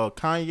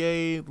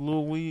 Kanye,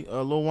 Lil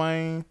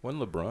Wayne.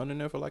 Wasn't LeBron in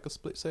there for like a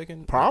split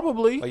second?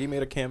 Probably. Like he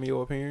made a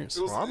cameo appearance.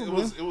 It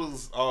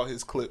was all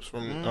his clips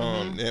from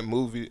that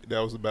movie that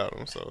was about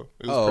him. So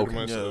it was pretty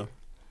much.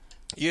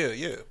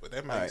 Yeah. But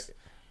that makes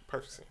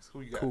perfect sense.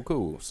 Who you got?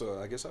 Cool. So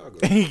I guess I'll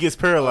go. He gets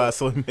paralyzed,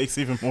 so it makes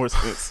even more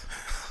sense.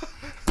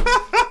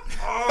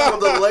 All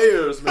the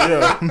layers, man.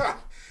 Yeah.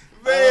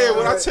 Man,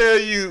 when I tell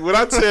you, you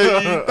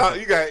thought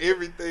you got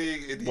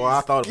everything. In these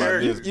I thought about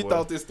this. You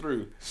thought this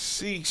through.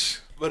 Sheesh.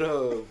 But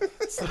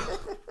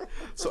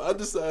so I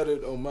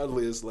decided on my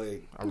list,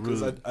 like,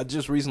 because I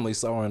just recently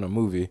saw her in a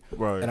movie,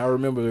 right? And I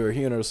remember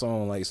hearing her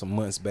song like some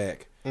months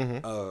back.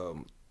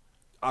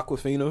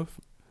 Aquafina.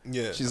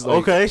 Yeah, she's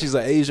like, she's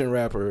an Asian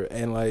rapper,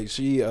 and like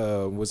she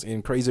was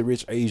in Crazy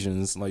Rich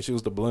Asians. Like she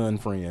was the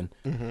blonde friend,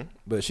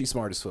 but she's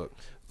smart as fuck.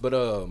 But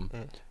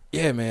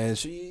yeah, man,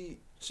 she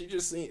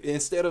just seemed,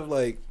 instead of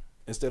like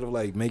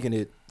making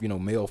it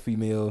male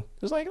female,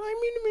 it's like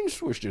let me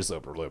switch this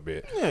up a little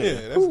bit.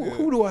 Yeah,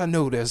 who do I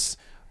know that's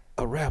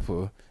a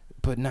rapper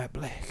but not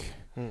black?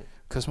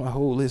 Because my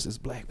whole list is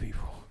black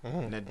people,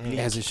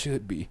 as it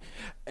should be.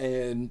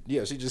 And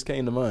yeah, she just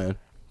came to mind.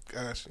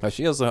 Gotcha.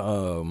 She has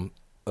a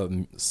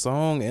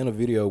song and a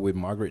video with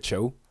Margaret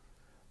Cho,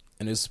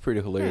 and it's pretty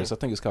hilarious. I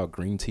think it's called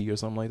Green Tea or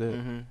something like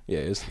that.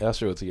 Yeah, I'll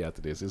show it to you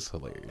after this. It's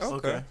hilarious.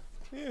 Okay.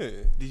 Yeah.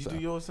 Did you do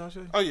yours,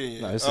 Sanjay? Oh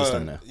yeah. No, it's just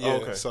now. Yeah.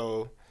 Okay.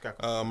 So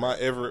My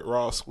Everett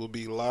Ross will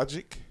be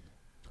Logic.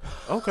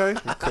 Okay.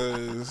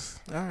 Because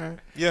all right.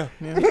 Yeah.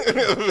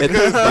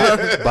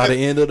 By the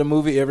end of the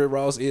movie, Everett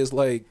Ross is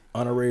like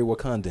honorary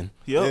Wakandan.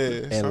 Yep.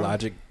 Yeah, And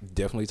Logic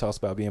definitely talks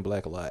about being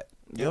black a lot.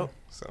 Yep.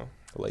 So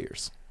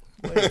Layers.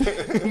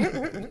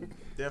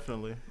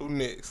 Definitely. Who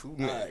next? All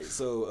right,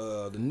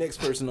 so the next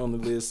person on the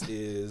list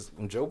is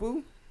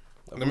Njobu.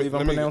 Let me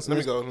go.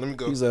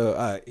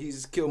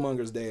 He's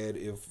Killmonger's dad.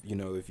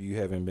 If you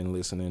haven't been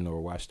listening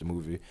or watched the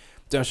movie,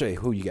 Danshay,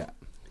 who you got?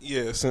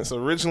 Yeah, since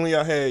originally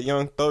I had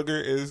Young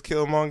Thugger as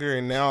Killmonger,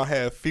 and now I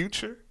have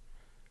Future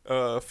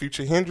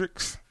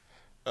Hendrix.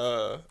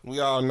 We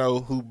all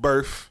know who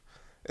birthed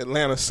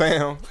Atlanta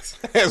Sound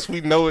as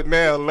we know it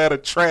now, Atlanta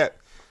Trap.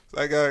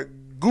 So I got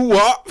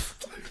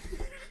Guwap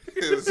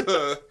is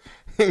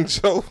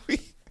Joey.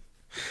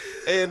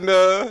 And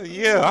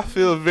I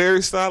feel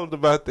very solid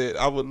about that.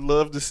 I would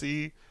love to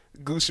see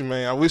Gucci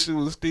Mane. I wish it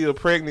was still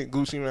pregnant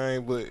Gucci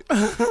Mane, but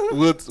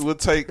we'll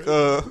take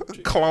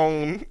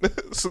clone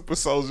Super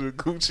Soldier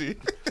Gucci.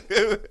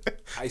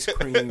 Ice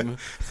cream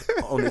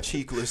on the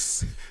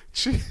cheekless.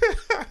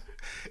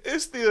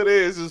 It's still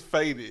there. It's just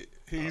faded.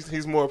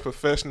 He's more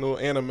professional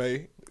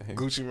anime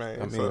Gucci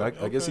Mane. I mean,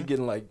 I guess he's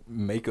getting like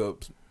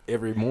makeup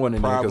every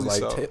morning because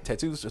like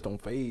tattoos just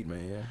don't fade,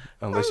 man.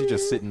 Unless you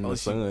just sit in the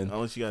sun.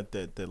 Unless you got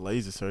that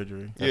laser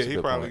surgery. Yeah, he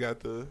probably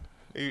got the.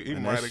 He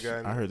might have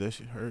gotten. I heard that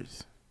shit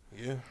hurts.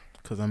 Yeah.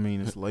 Because, I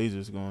mean, it's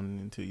lasers going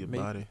into your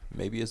body.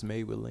 Maybe it's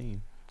made with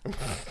lean.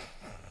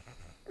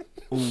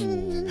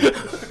 Ooh.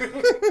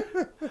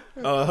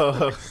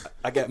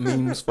 I got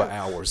memes for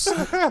hours.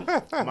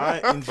 My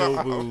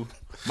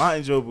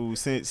Njobu,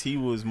 since he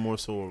was more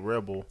so a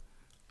rebel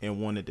and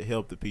wanted to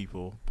help the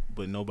people,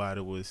 but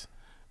nobody was,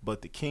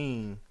 but the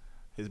king,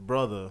 his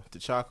brother,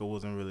 T'Chaka,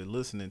 wasn't really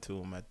listening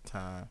to him at the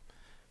time.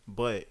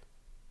 But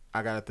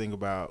I got to think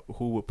about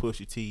who would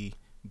Pusha T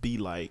be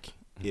like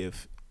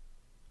if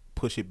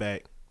push it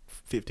back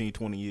 15,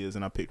 20 years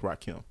and I picked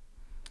Rakim.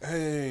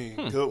 Hey,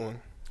 good one.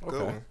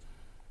 Good one.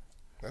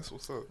 That's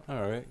what's up.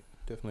 All right.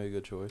 Definitely a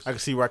good choice. I could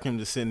see Rakim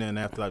just sitting there in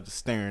the afterlife just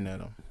staring at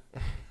him.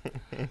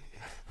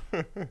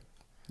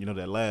 You know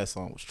that last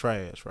song was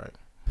trash, right?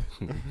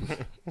 You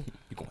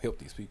gonna help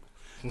these people.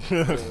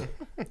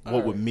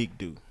 What would Meek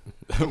do?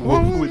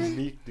 What would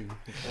Meek do?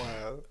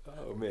 Wow.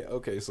 Oh man.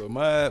 Okay, so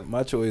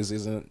my choice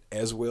isn't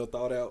as well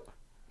thought out.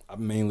 I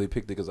mainly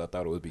picked it because I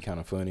thought it would be kind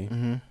of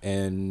funny,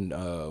 and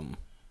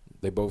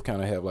they both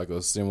kind of have like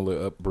a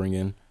similar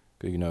upbringing.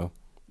 You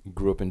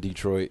grew up in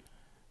Detroit,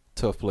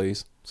 tough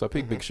place. So I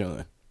picked Big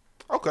Sean.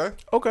 Okay.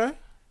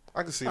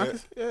 I can see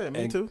that.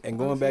 Me too. And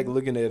going back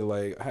looking at it,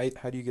 like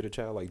how do you get a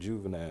child like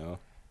Juvenile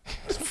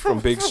from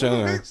Big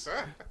Sean?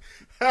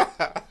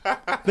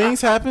 Things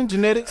happen,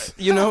 genetics.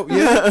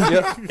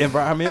 Yeah.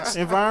 Environments.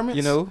 You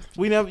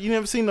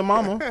never seen the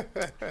mama,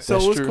 so That's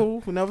it's true.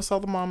 cool. We never saw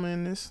the mama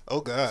in this. Oh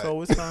God. So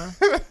it's fine.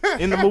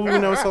 In the movie, we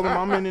never saw the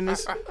mama in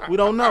this. We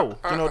don't know.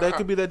 That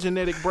could be that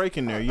genetic break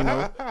in there.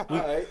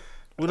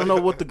 We don't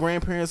know what the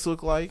grandparents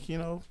look like.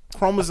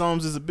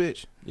 Chromosomes is a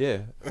bitch. Yeah,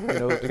 they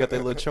got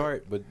that little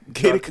chart, but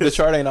Get it, the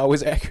chart ain't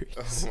always accurate.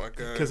 Oh my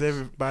God. Because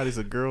everybody's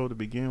a girl to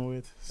begin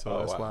with, so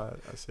that's why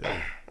I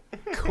said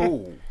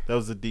Cool. that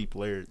was a deep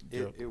layered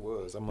joke. It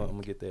was. I'm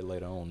gonna get that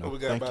later on. We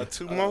got Thank about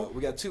you. two more.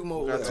 We got two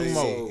more. Hey.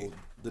 So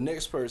the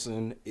next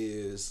person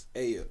is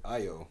Ayo.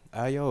 Ayo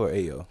or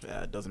Ayo?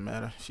 Yeah, it doesn't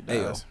matter. She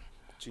Ayo. dies.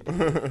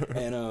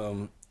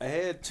 And I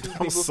had two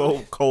people. I'm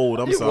so cold.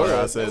 I'm sorry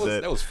I said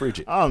that. That was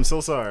frigid. I'm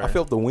so sorry. I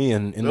felt the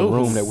wind in the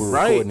room that we were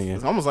recording in.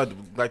 It's almost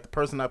like the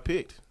person I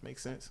picked.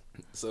 Makes sense.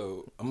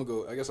 So I'm gonna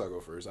go. I guess I'll go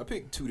first. I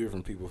picked two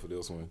different people for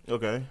this one.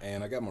 Okay.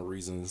 And I got my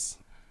reasons.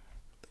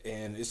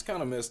 And it's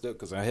kind of messed up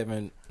because I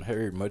haven't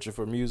heard much of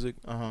her music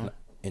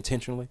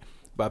intentionally.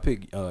 But I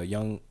picked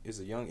Young. Is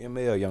it Young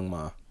M.A. or Young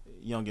Ma?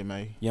 Young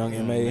M.A. Young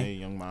M.A.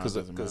 Young Ma.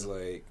 Because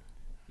like,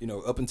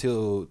 up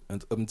until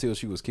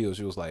she was killed,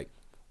 she was like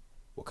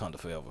Wakanda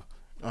forever.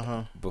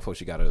 Before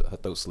she got her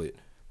throat slit.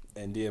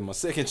 And then my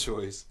second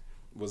choice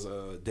was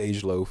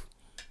Dej Loaf.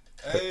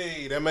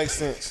 Hey, that makes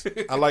sense.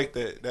 I like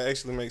that. That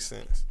actually makes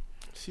sense.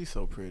 She's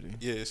so pretty.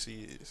 Yeah,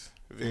 she is.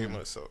 Very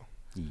much so.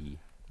 Yeah.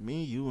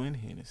 Me, you, and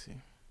Hennessy.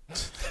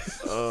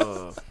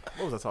 What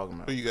was I talking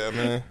about? Who you got,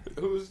 man?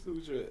 Who's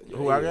your?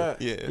 Who I got?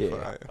 Yeah.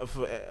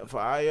 For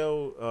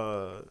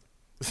Ayo,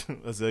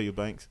 Azalea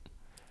Banks.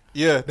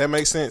 Yeah, that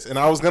makes sense. And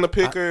I was gonna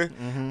pick her.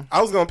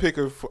 I was gonna pick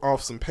her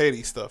off some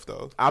petty stuff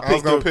though. I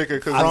was gonna pick her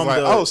because I was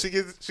like, oh, she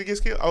gets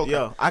killed. Okay.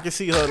 Yeah, I can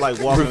see her like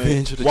walking up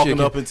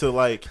into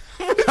like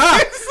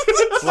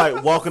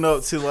walking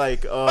up to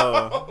like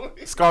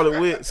Scarlet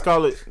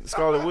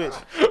Witch.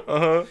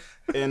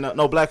 And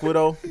no, Black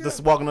Widow.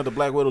 Just walking up to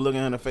Black Widow, looking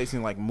at her in the face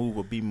and like, move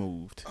or be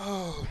moved.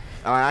 Oh,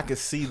 I can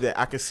see that.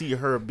 I can see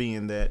her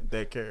being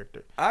that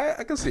character.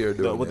 I can see her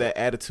doing with that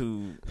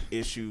attitude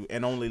issue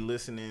and only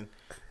listening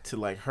to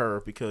like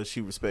her because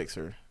she respects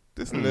her.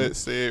 This nut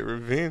said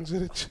 "Revenge of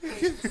the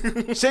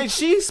Chicken."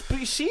 she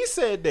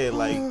said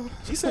that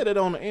she said that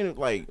on the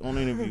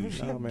interview.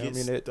 She man, I mean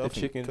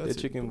that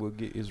chicken will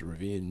get his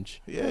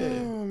revenge. Yeah,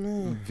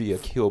 man. Via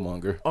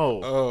Killmonger.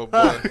 Oh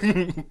boy.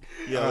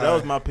 Yeah, that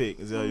was my pick,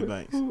 Azalea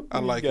Banks. I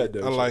like it.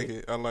 I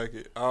like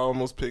it. I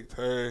almost picked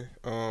her.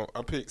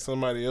 I picked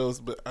somebody else,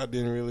 but I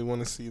didn't really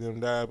want to see them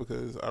die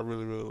because I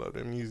really, really love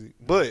their music.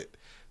 But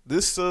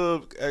this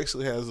sub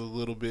actually has a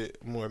little bit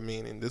more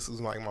meaning. This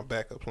was like my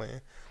backup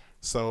plan.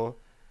 So,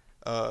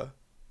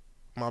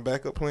 my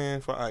backup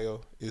plan for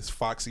Io is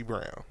Foxy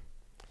Brown.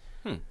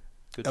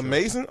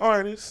 Amazing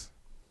artist,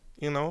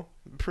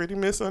 pretty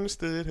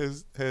misunderstood.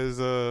 Has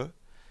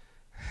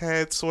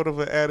had sort of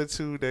an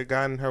attitude that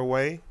got in her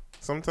way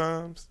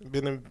sometimes.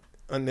 Been in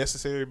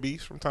unnecessary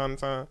beefs from time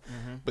to time,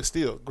 but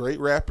still great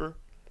rapper,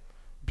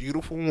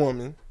 beautiful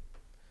woman,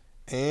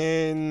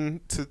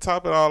 and to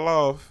top it all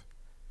off,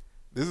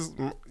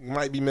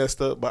 might be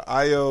messed up, but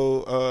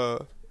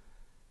Io.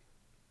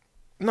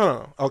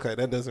 No. Okay,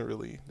 that doesn't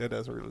really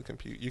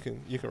compute. You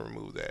can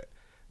remove that.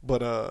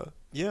 But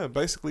yeah,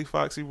 basically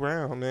Foxy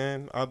Brown,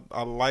 man.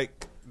 I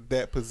like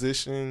that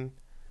position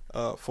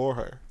for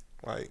her.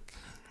 Like,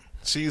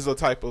 she's a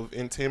type of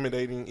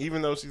intimidating,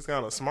 even though she's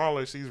kind of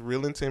smaller, she's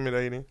real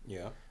intimidating.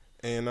 Yeah.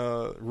 And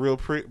real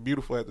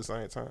beautiful at the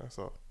same time.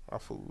 So I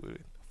fool with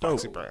it.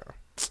 Foxy Brown.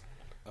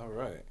 All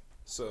right.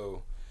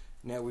 So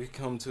now we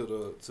come to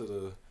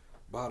the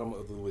bottom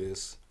of the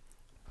list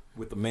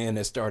with the man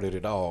that started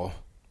it all.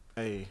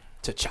 Hey,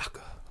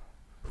 T'Chaka.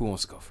 Who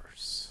wants to go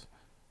first?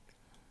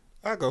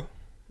 I'll go.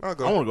 I want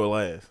to go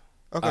last.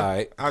 Okay. All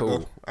right.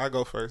 Cool. I'll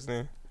go first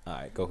then. All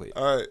right. Go ahead.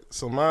 All right.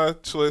 So my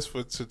choice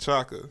for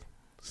T'Chaka,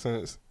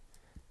 since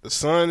the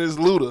son is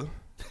Luda,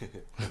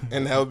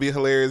 and that would be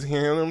hilarious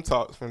hearing them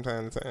talk from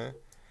time to time.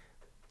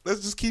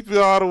 Let's just keep it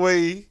all the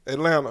way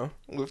Atlanta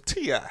with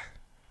T.I.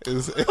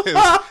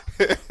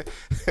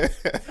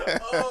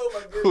 Oh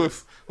my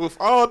goodness. with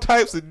all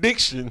types of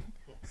diction.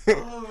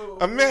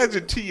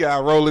 Imagine T.I.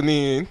 rolling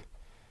in.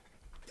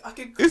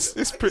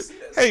 It's pretty.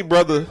 Hey,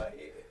 brother,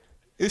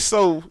 it's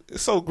so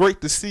great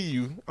to see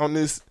you on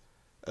this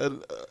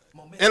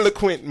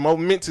eloquent,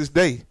 momentous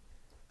day.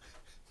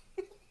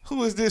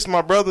 Who is this,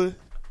 my brother?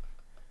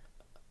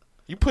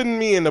 You putting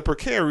me in a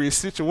precarious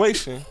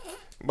situation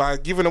by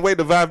giving away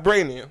the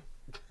vibranium.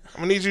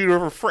 I'm gonna need you to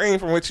refrain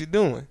from what you're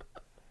doing.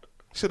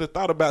 Should have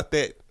thought about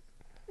that.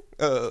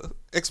 I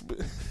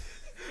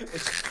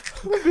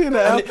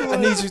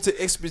need you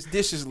to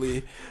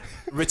expeditiously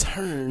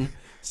return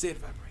said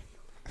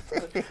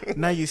vibranium.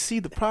 Now you see,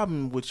 the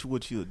problem with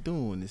what you're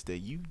doing is that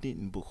you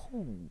didn't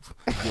behoove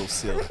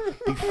yourself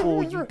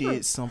before you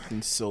did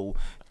something so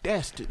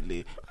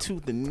dastardly to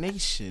the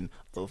nation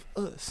of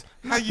us.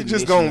 How you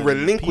just gonna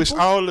relinquish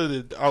all of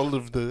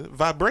the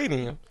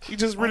vibranium? You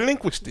just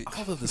relinquished it.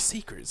 All of the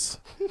secrets.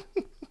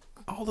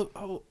 All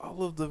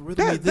of the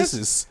rhythm. That's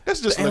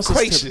just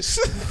loquacious.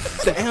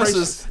 The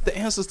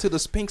answers to the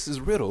Sphinx's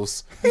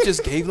riddles. You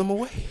just gave them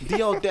away.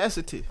 The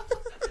audacity.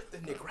 The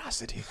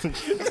negrosity.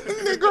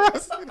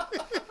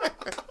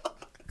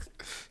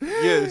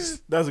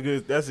 Yes, that's a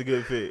good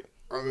fit.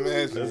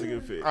 Imagine. That's a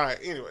good fit. All right.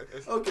 Anyway.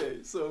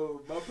 Okay,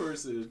 so my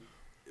person,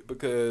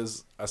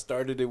 because I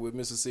started it with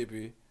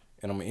Mississippi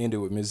and I'm gonna end it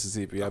with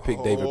Mississippi. I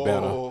picked David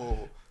Banner.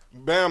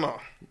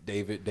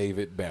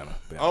 David Banner.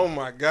 Oh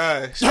my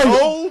gosh.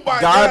 Oh my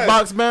God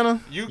box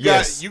Banner. You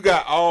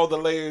got all the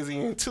layers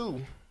in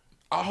too.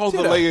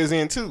 Layers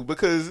in too,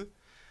 because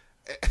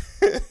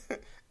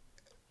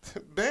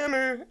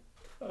Banner,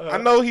 I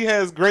know he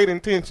has great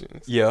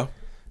intentions. Yeah.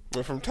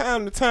 But from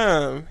time to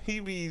time, he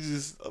be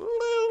just a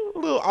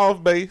little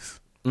off base,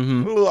 a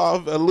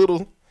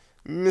little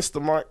missed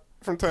the mark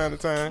from time to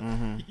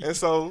time. And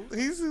so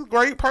he's a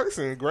great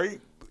person,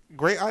 great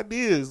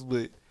ideas,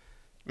 but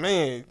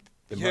man,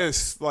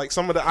 like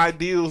some of the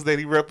ideals that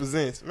he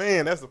represents,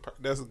 man, that's a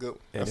good one.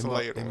 That's a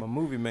layered one. In my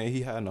movie, man,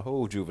 he hiding a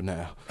whole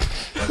juvenile.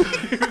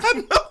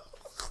 I know.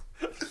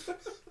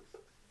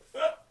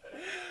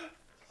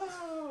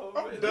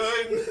 I'm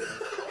done.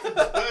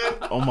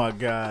 Oh my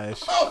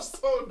gosh. I'm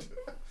so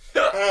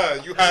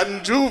done. You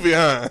hiding juvie,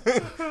 huh?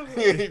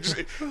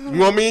 You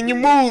want me in your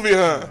movie,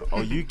 huh?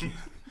 Oh, you can.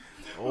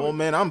 Oh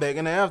man, I'm back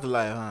in the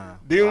afterlife, huh?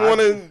 Didn't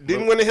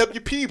want to help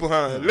your people,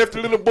 huh? Left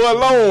the little boy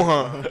alone,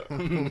 huh?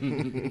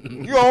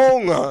 You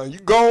home, huh? You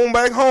going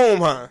back home,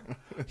 huh?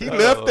 He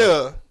left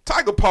the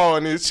tiger paw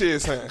in his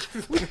chest, huh?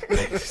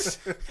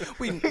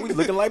 we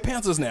looking like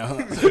Panthers now,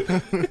 huh?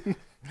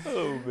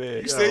 Oh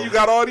man! You say you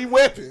got all these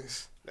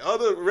weapons.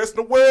 The rest of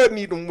the world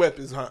need them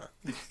weapons, huh?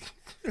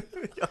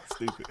 Y'all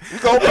stupid. You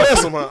gonna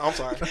bless them, huh? I'm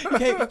sorry.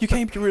 You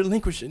can't be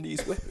relinquishing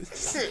these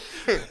weapons.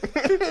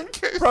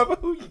 Brother,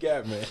 who you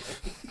got, man?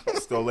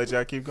 Just gonna let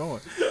y'all keep going.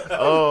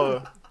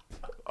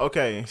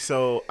 Okay,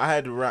 so I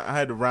had to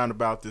round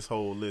about this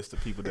whole list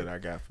of people that I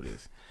got for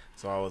this.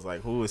 So I was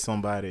like, who is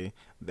somebody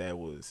that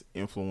was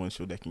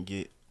influential that can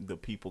get the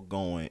people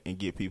going and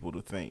get people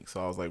to think?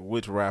 So I was like,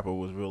 which rapper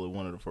was really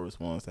one of the first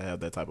ones to have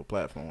that type of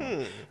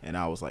platform? And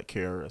I was like,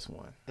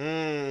 KRS-One.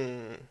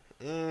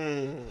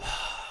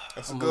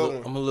 That's a good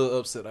one. I'm a little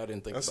upset. I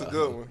didn't think That's a about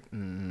good him. one.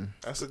 Mm-hmm.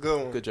 That's a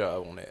good one. Good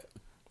job on that.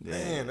 Yeah.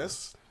 Man,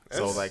 that's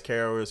so like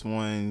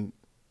KRS-One.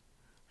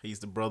 He's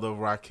the brother of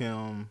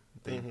Rakim.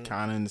 They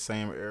kind of in the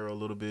same era a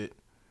little bit,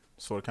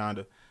 sort of, kind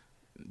of.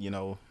 You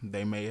know,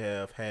 they may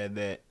have had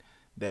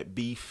that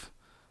beef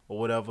or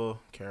whatever.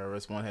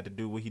 KRS-One had to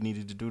do what he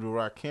needed to do to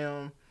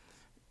Rakim.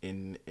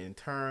 In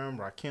turn,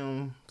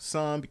 Rakim's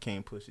son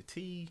became Pusha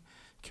T.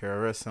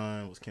 KRS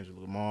son was Kendrick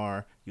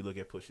Lamar. You look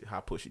at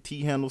how Pusha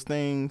T handles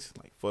things.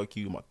 Like, fuck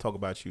you, I'm about to talk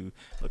about you.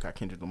 Look how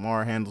Kendrick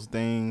Lamar handles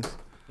things.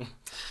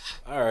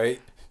 All right.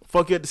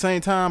 Fuck you at the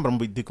same time, but I'm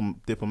going to be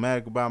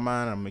diplomatic about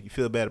mine. I'm going to make you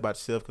feel bad about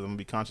yourself because I'm going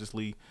to be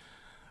consciously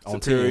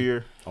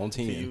superior on to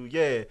 10. you.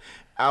 Yeah.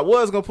 I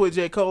was going to put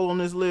J. Cole on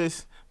this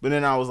list, but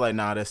then I was like,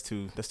 nah, that's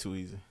too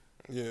easy.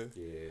 Yeah.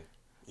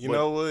 You What?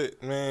 know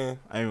what, man?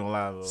 I ain't gonna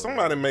lie, though.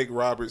 Somebody make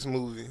Robert's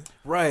movie.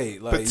 Right.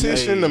 Like,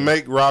 Petition to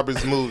make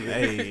Robert's movie.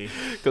 Hey.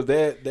 Because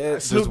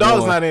that Snoop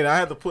Dogg's not in it. I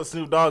had to put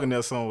Snoop Dogg in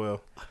there somewhere.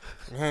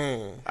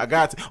 Man. I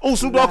got to. Oh,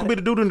 Snoop Dogg could be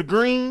the dude in the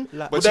green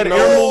with that you know-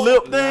 emerald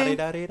lip thing.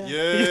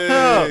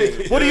 Yeah.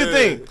 What do you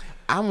think?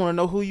 I want to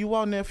know who you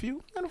are,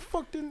 nephew. How the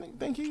fuck do you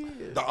think he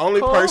is? The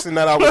only person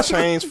that I would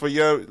change for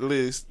your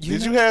list.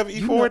 Did you have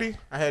E40?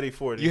 I had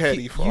E40. You had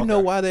E40. You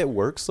know why that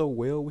works so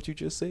well, what you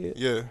just said?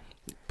 Yeah.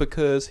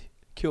 Because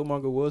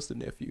Killmonger was the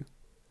nephew.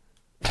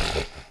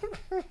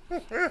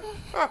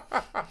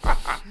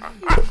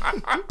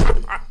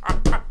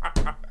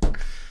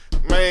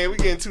 Man, we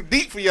getting too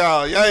deep for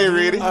y'all. Y'all ain't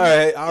ready. All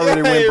right, I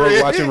already went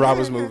broke watching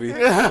Robert's movie.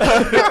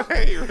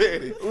 I ain't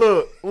ready.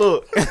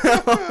 Look.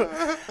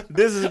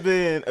 This has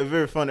been a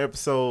very fun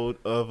episode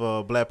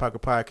of Black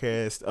Pocket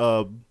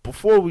Podcast.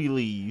 Before we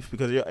leave,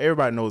 because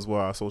everybody knows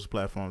where our social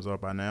platforms are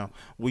by now,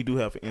 we do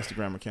have an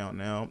Instagram account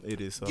now. It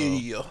is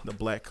the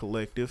Black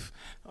Collective.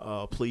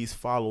 Please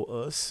follow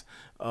us.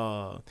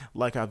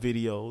 Like our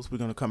videos. We're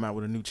going to come out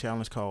with a new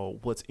challenge called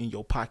What's in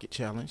Your Pocket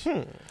Challenge.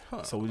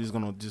 So we're just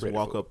going to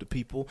walk up to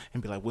people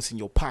and be like, what's in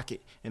your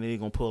pocket? And then they're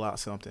going to pull out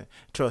something.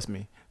 Trust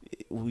me.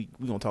 We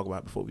going to talk about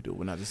it before we do it.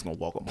 We're not just going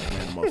to walk up on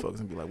random motherfuckers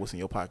and be like, what's in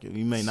your pocket?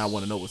 You may not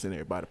want to know what's in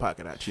everybody's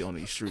pocket out here on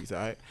these streets, all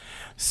right?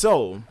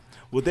 So,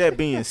 with that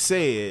being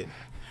said,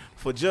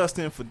 for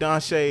Justin, for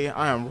Don Shay,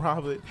 I am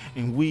Robert,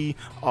 and we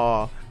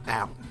are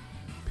out.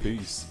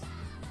 Peace.